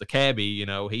course the cabbie,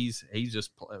 he's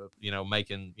just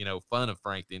making fun of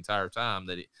Frank the entire time,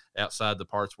 that outside the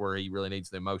parts where he really needs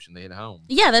the emotion to hit home.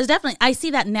 Yeah, there's definitely, I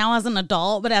see that now as an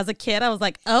adult, but as a kid I was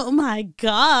like, oh my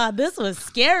god, this was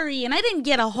scary, and I didn't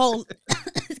get a whole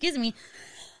excuse me,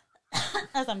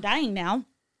 as I'm dying now,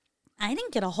 I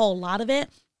didn't get a whole lot of it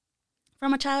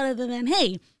from a child other than,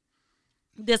 hey,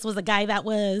 this was a guy that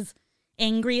was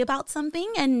angry about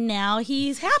something and now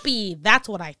he's happy. That's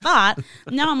what I thought.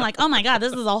 Now I'm like, oh my god,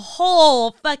 this is a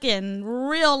whole fucking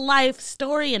real life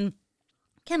story and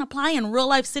can apply in real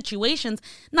life situations.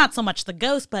 Not so much the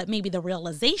ghost, but maybe the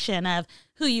realization of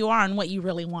who you are and what you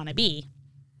really want to be.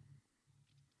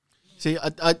 See,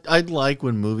 I'd like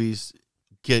when movies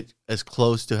get as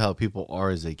close to how people are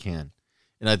as they can.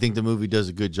 And I think the movie does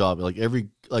a good job. Like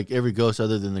every ghost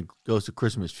other than the Ghost of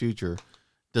Christmas Future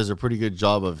does a pretty good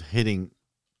job of hitting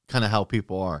kind of how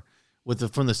people are.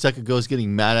 From the second ghost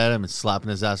getting mad at him and slapping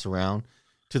his ass around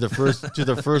to the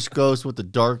first ghost with the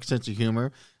dark sense of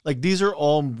humor. Like these are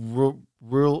all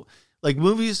real like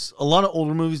movies. A lot of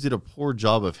older movies did a poor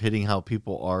job of hitting how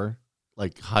people are,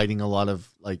 like hiding a lot of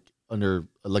like under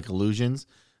like illusions.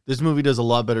 This movie does a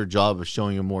lot better job of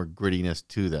showing a more grittiness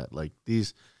to that. Like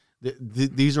these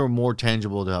are more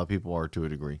tangible to how people are to a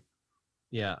degree.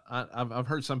 Yeah, I've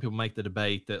heard some people make the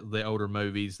debate that the older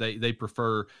movies they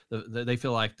prefer, they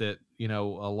feel like that a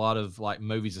lot of like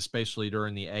movies, especially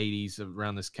during the 80s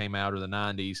around this came out, or the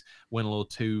 90s, went a little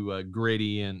too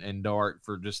gritty and dark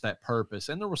for just that purpose,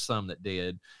 and there were some that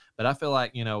did. But I feel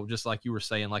like, just like you were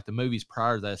saying, like the movies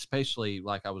prior to that, especially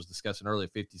like I was discussing earlier,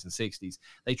 50s and 60s,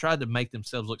 they tried to make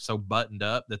themselves look so buttoned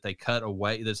up that they cut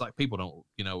away. There's like people don't,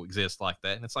 exist like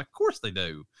that. And it's like, of course they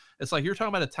do. It's like you're talking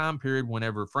about a time period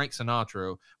whenever Frank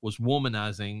Sinatra was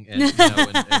womanizing and,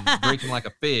 and drinking like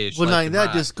a fish. Well, not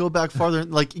that, just go back farther.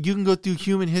 Like you can go through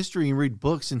human history and read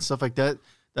books and stuff like that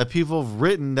people have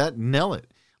written that nail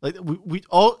it. Like we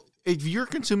all, if you're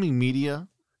consuming media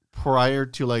prior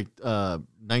to like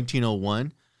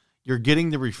 1901, you're getting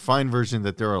the refined version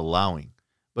that they're allowing.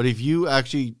 But if you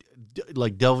actually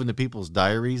like delve into people's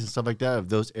diaries and stuff like that of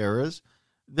those eras,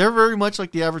 they're very much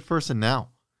like the average person now.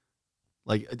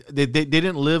 Like they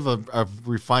didn't live a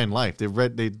refined life. They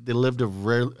lived a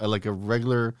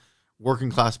regular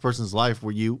working class person's life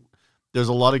where there's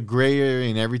a lot of gray area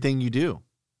in everything you do.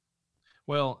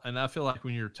 Well, and I feel like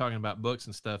when you're talking about books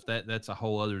and stuff, that's a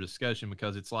whole other discussion,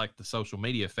 because it's like the social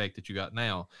media effect that you got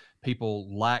now.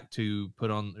 People like to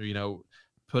put on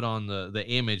the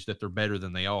image that they're better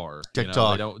than they are.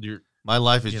 TikTok. My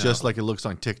life is just like it looks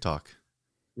on TikTok.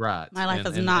 Right. My life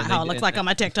is not how it looks like on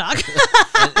my TikTok.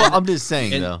 Well, I'm just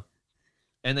saying though.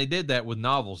 And they did that with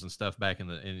novels and stuff back in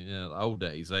the old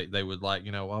days. They would like,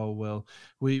 oh, well,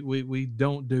 we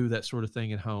don't do that sort of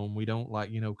thing at home. We don't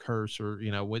like, curse or,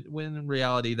 when in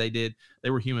reality they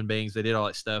were human beings. They did all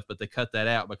that stuff, but they cut that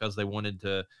out because they wanted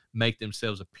to make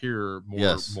themselves appear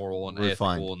more moral and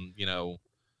refined. Ethical and,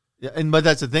 Yeah, but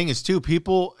that's the thing is too,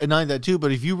 people, and not that too,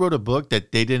 but if you wrote a book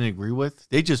that they didn't agree with,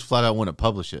 they just flat out wouldn't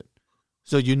publish it.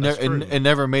 So you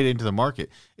never made it into the market.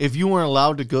 If you weren't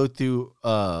allowed to go through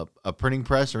a printing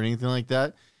press or anything like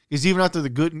that, because even after the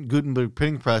Gutenberg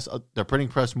printing press, the printing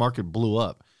press market blew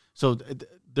up. So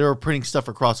they were printing stuff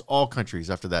across all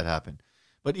countries after that happened.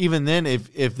 But even then,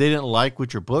 if they didn't like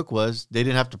what your book was, they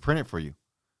didn't have to print it for you.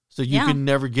 So you can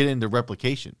never get into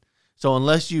replication. So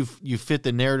unless you fit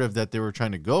the narrative that they were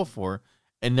trying to go for,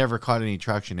 it never caught any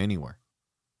traction anywhere.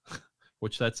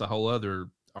 Which that's a whole other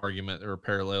argument or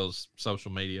parallels social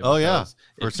media. Oh yeah,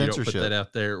 for censorship. You don't put that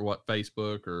out there, what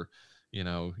Facebook or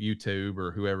YouTube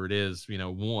or whoever it is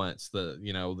wants,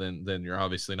 then you're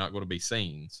obviously not going to be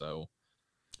seen. So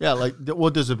yeah, like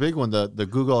there's a big one, the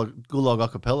Gulag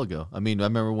Archipelago. I mean, I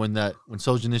remember when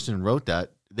Solzhenitsyn wrote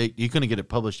that, you couldn't get it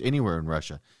published anywhere in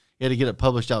Russia. You had to get it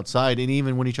published outside, and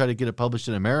even when he tried to get it published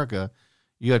in America,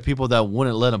 you had people that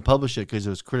wouldn't let him publish it because it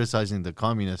was criticizing the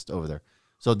communists over there.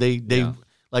 So they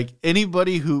like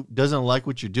anybody who doesn't like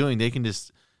what you're doing, they can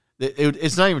just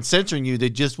it's not even censoring you. They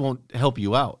just won't help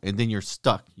you out, and then you're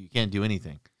stuck. You can't do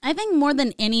anything. I think more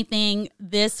than anything,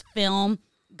 this film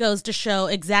goes to show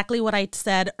exactly what I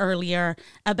said earlier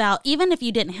about even if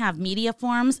you didn't have media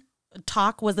forms,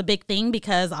 talk was a big thing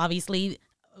because obviously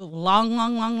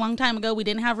long time ago, we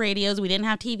didn't have radios, we didn't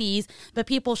have TVs, but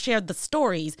people shared the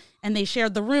stories and they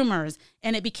shared the rumors,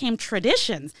 and it became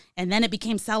traditions, and then it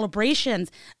became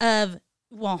celebrations of,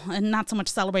 well, and not so much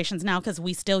celebrations now because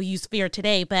we still use fear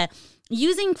today, but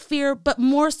using fear, but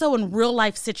more so in real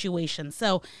life situations.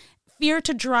 So fear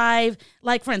to drive,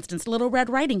 like for instance, Little Red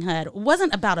Riding Hood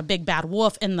wasn't about a big bad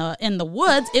wolf in the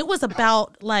woods. It was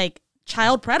about like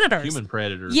child predators, human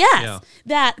predators, yes,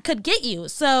 that could get you.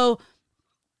 So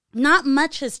not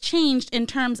much has changed in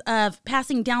terms of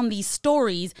passing down these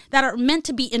stories that are meant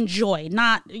to be enjoyed,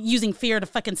 not using fear to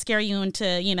fucking scare you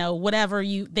into whatever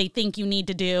they think you need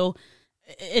to do.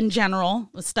 In general,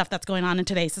 stuff that's going on in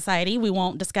today's society, we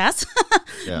won't discuss.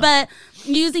 But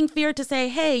using fear to say,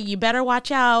 hey, you better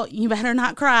watch out, you better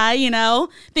not cry,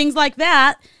 things like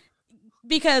that,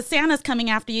 because Santa's coming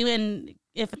after you, and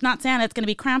if it's not Santa, it's going to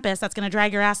be Krampus that's going to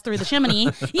drag your ass through the chimney.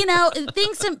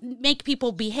 Things to make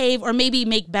people behave or maybe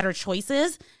make better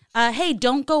choices. Hey,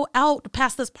 don't go out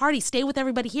past this party. Stay with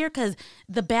everybody here because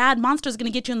the bad monster is going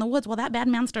to get you in the woods. Well, that bad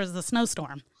monster is a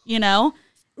snowstorm,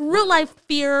 Real life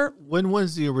fear. When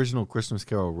was the original Christmas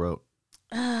Carol wrote?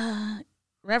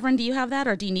 Reverend, do you have that,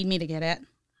 or do you need me to get it?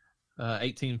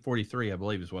 1843, I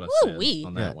believe, is what I said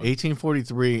on that one.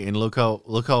 1843, and look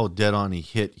how dead on he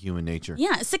hit human nature.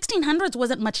 Yeah, 1600s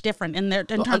wasn't much different in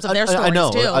terms of their stories. I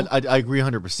know. Too. I agree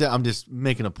 100%. I'm just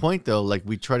making a point though. Like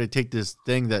we try to take this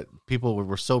thing that people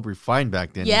were so refined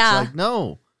back then. Yeah. It's like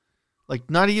no,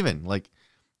 like not even like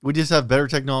we just have better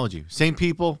technology. Same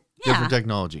people. Different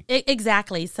technology.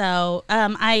 Exactly. So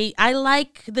I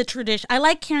like the tradition. I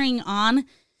like carrying on.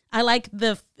 I like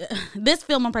this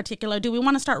film in particular. Do we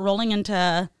want to start rolling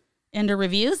into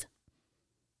reviews?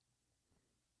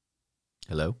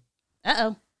 Hello?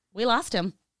 Uh-oh. We lost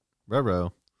him.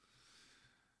 Ruh-roh.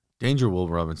 Danger Will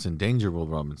Robinson. Okay,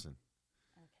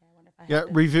 I wonder if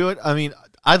I review it. I mean,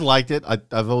 I liked it.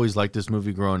 I've always liked this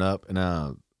movie growing up, and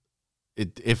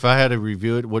if I had to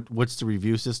review it, what's the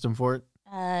review system for it?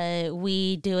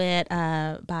 We do it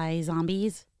by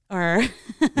zombies, or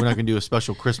We're not gonna do a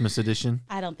special Christmas edition.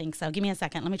 I don't think so. Give me a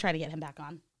second. Let me try to get him back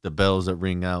on. The bells that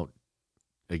ring out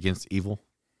against evil.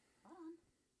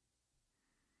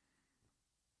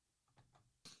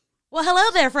 Well,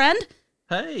 hello there, friend.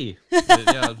 Hey,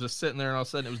 yeah, I was just sitting there, and all of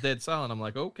a sudden it was dead silent. I'm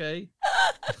like, okay.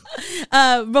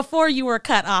 Before you were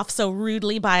cut off so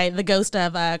rudely by the ghost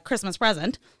of Christmas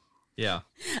Present, Yeah,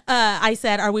 I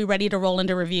said, "Are we ready to roll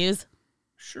into reviews?"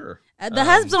 sure. The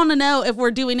husbands want to know if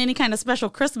we're doing any kind of special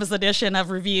Christmas edition of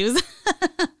reviews.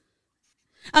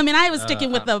 I mean, I was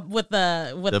sticking with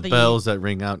the bells that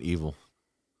ring out evil.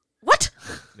 What?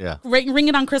 Yeah. Ring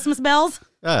it on Christmas bells?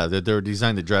 Yeah, they're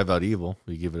designed to drive out evil.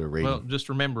 We give it a rating. Well, just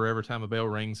remember, every time a bell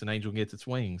rings, an angel gets its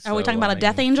wings. Are we talking about a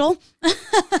death angel?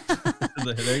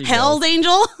 There you Hell's go.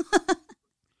 angel?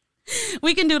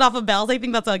 We can do it off of bells. I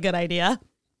think that's a good idea.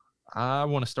 I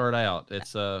want to start out.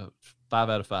 It's 5 out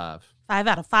of 5. 5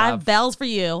 out of 5 bells for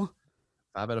you.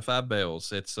 5 out of 5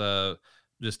 bells. It's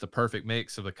just a perfect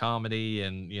mix of the comedy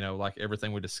and, like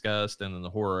everything we discussed, and then the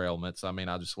horror elements. I mean,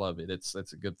 I just love it. It's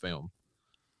a good film.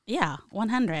 Yeah,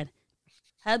 100.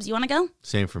 Hubs, you want to go?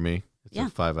 Same for me. It's Yeah. a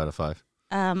 5 out of 5.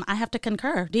 I have to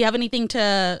concur. Do you have anything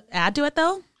to add to it,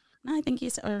 though? No, I think you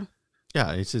said. Or...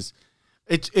 Yeah, it's just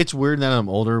it's weird that I'm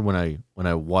older when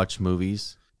I watch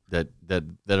movies that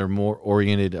are more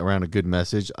oriented around a good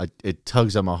message. It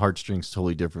tugs at my heartstrings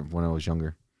totally different from when I was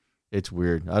younger. It's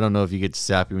weird. I don't know if you get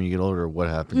sappy when you get older or what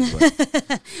happens.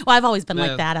 But Well, I've always been Yeah.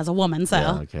 like that as a woman, so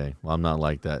yeah, okay. Well, I'm not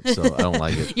like that, so I don't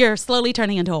like it. you're slowly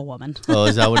turning into a woman. Oh,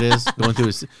 is that what it is? Going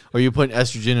through or you putting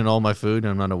estrogen in all my food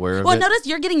and I'm not aware of Well, it? notice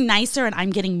you're getting nicer and I'm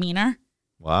getting meaner.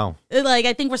 Wow. Like,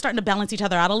 I think we're starting to balance each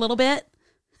other out a little bit.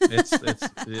 It's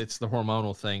the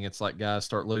hormonal thing. It's like guys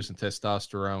start losing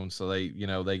testosterone, so they get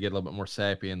a little bit more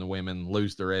sappy, and the women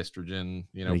lose their estrogen.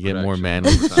 They get more production.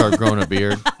 manly, start growing a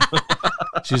beard.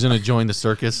 She's going to join the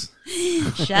circus.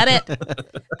 Shut it.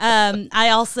 I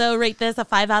also rate this a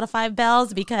 5 out of 5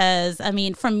 bells because, I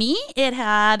mean, for me, it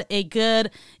had a good,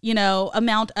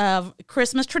 amount of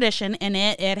Christmas tradition in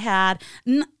it. It had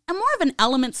a more of an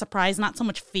element surprise, not so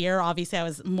much fear. Obviously, I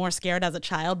was more scared as a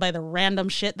child by the random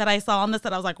shit that I saw on this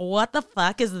that I was like, what the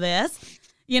fuck is this?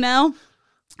 So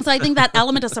I think that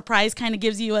element of surprise kind of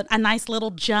gives you a nice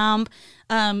little jump.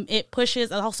 It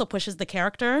also pushes the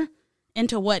character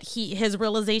into what his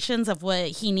realizations of what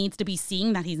he needs to be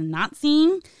seeing that he's not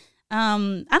seeing. I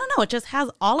don't know. It just has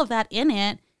all of that in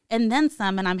it and then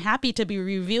some. And I'm happy to be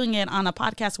reviewing it on a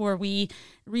podcast where we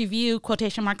review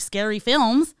quotation mark scary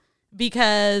films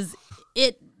because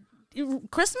A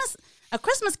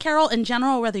Christmas Carol in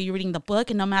general, whether you're reading the book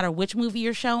and no matter which movie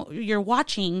you're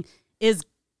watching, is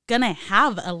gonna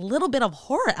have a little bit of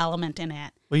horror element in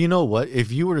it. Well, you know what?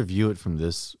 If you were to view it from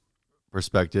this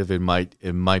perspective, it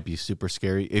might be super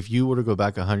scary. If you were to go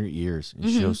back 100 years and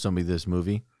show somebody this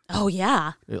movie, Oh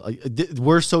yeah,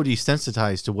 we're so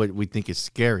desensitized to what we think is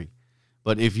scary.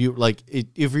 But if you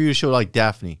if you show like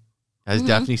Daphne, has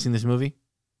Daphne seen this movie?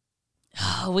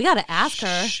 oh, we gotta ask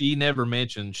her. She never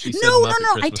mentioned. She said No, Muppet no,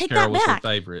 I Christmas take Carol that was back. her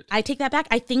favorite. I take that back.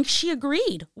 I think she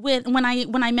agreed with when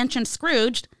I mentioned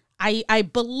Scrooged. I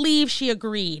believe she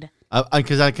agreed.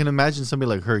 Because I can imagine somebody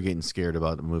like her getting scared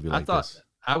about a movie like this.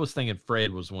 I was thinking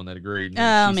Fred was the one that agreed.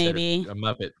 Oh, She said maybe. a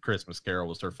Muppet Christmas Carol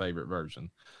was her favorite version.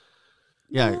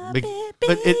 Yeah, Muppet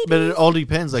but it all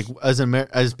depends. Like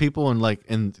as people in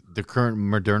the current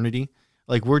modernity,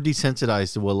 like we're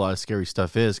desensitized to what a lot of scary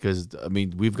stuff is. Because I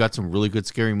mean, we've got some really good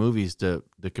scary movies to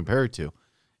compare it to,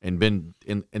 and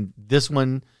this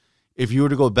one, if you were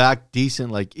to go back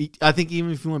decent, I think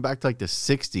even if you went back to like the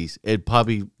 60s, it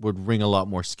probably would ring a lot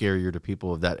more scarier to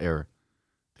people of that era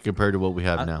compared to what we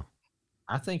have now.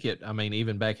 I think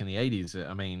even back in the 80s,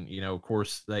 of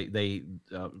course, they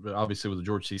obviously with the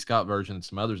George C. Scott version and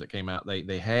some others that came out,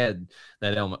 they had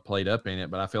that element played up in it.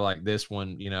 But I feel like this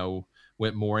one,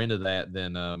 went more into that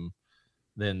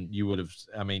than you would have,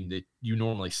 that you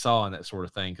normally saw in that sort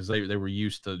of thing. Because they were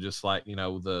used to just like,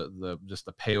 just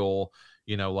the pale,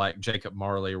 like Jacob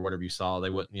Marley or whatever you saw. They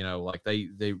wouldn't,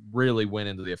 they really went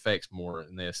into the effects more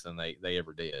in this than they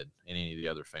ever did in any of the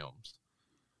other films.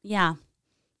 Yeah.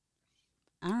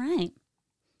 All right.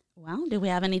 Well, do we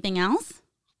have anything else?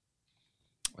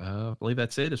 I believe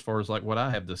that's it as far as like what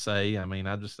I have to say.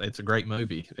 It's a great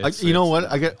movie. You know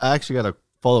what? I actually got a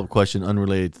follow-up question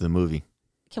unrelated to the movie.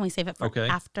 Can we save it for Okay.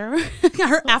 after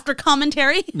or after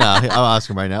commentary? No, I'll ask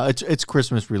him right now. It's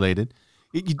Christmas related.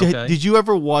 Okay. Did you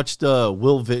ever watch the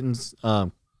Will Vitten's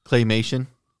claymation,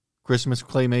 Christmas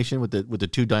claymation with the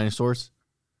two dinosaurs?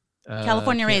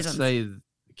 California Raisins.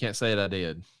 Can't say that I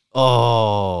did.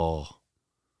 Oh,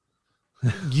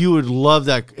 You would love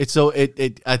that. It's so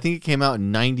it. I think it came out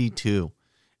in '92,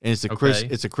 and it's a Okay.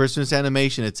 it's a Christmas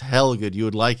animation. It's hella good. You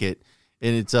would like it,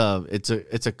 and it's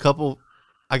a couple.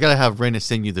 I gotta have Raina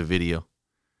send you the video.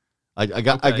 I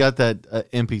got that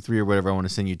MP3 or whatever I want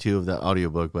to send you to of that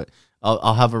audiobook, but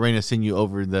I'll have Raina send you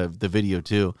over the video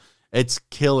too. It's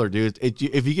killer, dude.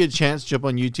 If you get a chance, jump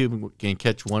on YouTube and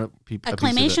catch one of people.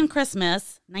 Acclamation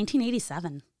Christmas,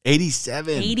 1987.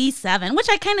 87. 87, which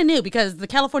I kind of knew because the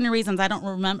California Reasons, I don't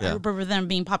remember them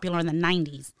being popular in the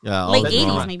 90s. Yeah, Late that's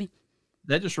 80s, right. maybe.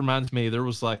 That just reminds me, there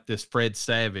was like this Fred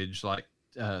Savage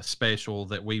special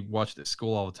that we watched at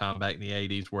school all the time back in the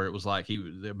 80s, where it was like he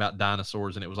was about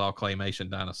dinosaurs and it was all claymation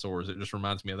dinosaurs. It just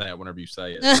reminds me of that whenever you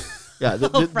say it. Yeah,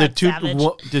 Fred Savage.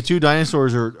 the two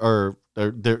dinosaurs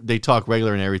they talk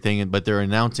regular and everything, but they're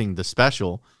announcing the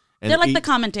special. And They're like the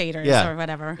commentators or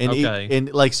whatever. And Okay.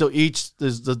 and like so each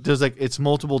there's like it's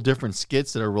multiple different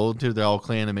skits that are rolled into. They're all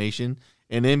clay animation,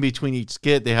 and in between each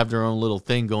skit they have their own little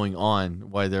thing going on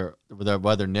while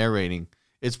they're narrating.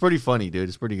 It's pretty funny, dude.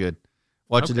 It's pretty good.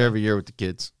 Watch it every year with the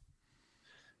kids.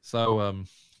 So,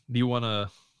 do you want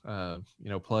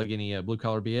to, plug any Blue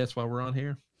Collar BS while we're on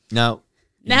here? Now,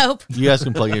 Nope. you guys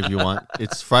can plug it if you want.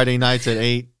 It's Friday nights at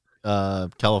 8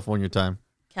 California time.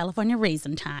 California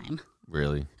Raisin Time.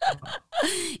 Really?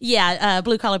 Yeah,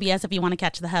 Blue Collar BS, if you want to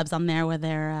catch the Hubs on there with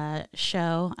their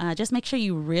show, just make sure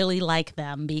you really like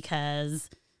them because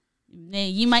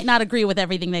you might not agree with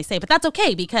everything they say, but that's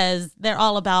okay because they're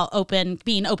all about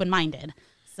being open-minded.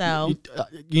 So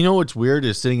You know what's weird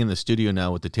is sitting in the studio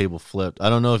now with the table flipped. I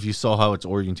don't know if you saw how it's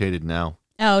orientated now.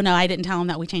 Oh, no, I didn't tell him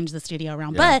that we changed the studio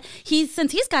around. Yeah. But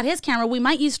since he's got his camera, we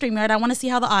might use StreamYard. I want to see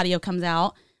how the audio comes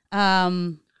out.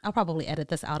 I'll probably edit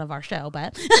this out of our show,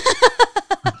 but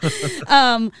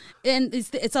and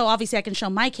so obviously I can show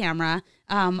my camera.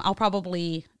 We'll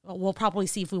probably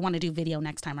see if we want to do video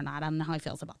next time or not. I don't know how he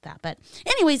feels about that. But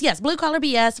anyways, yes, Blue Collar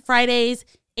BS, Fridays,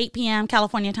 8 p.m.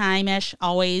 California time-ish,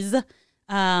 always.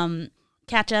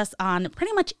 Catch us on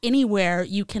pretty much anywhere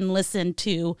you can listen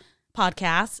to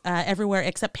podcasts, everywhere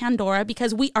except Pandora,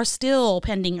 because we are still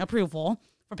pending approval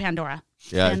for Pandora.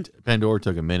 Yeah, And Pandora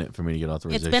took a minute for me to get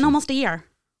authorization. it's been almost a year.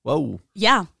 Whoa.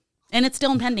 Yeah. And it's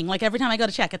still pending. Like every time I go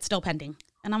to check, it's still pending.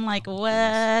 And I'm like,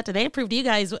 what? They approved you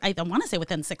guys, I want to say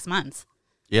within 6 months.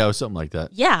 Yeah, it was something like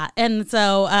that. Yeah. And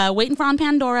so waiting for on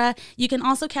Pandora. You can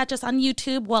also catch us on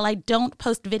YouTube. While I don't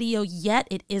post video yet,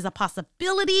 it is a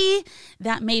possibility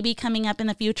that may be coming up in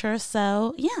the future.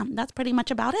 So yeah, that's pretty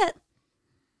much about it.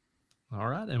 All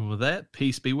right. And with that,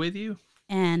 peace be with you.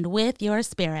 And with your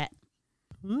spirit.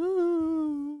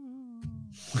 Ooh.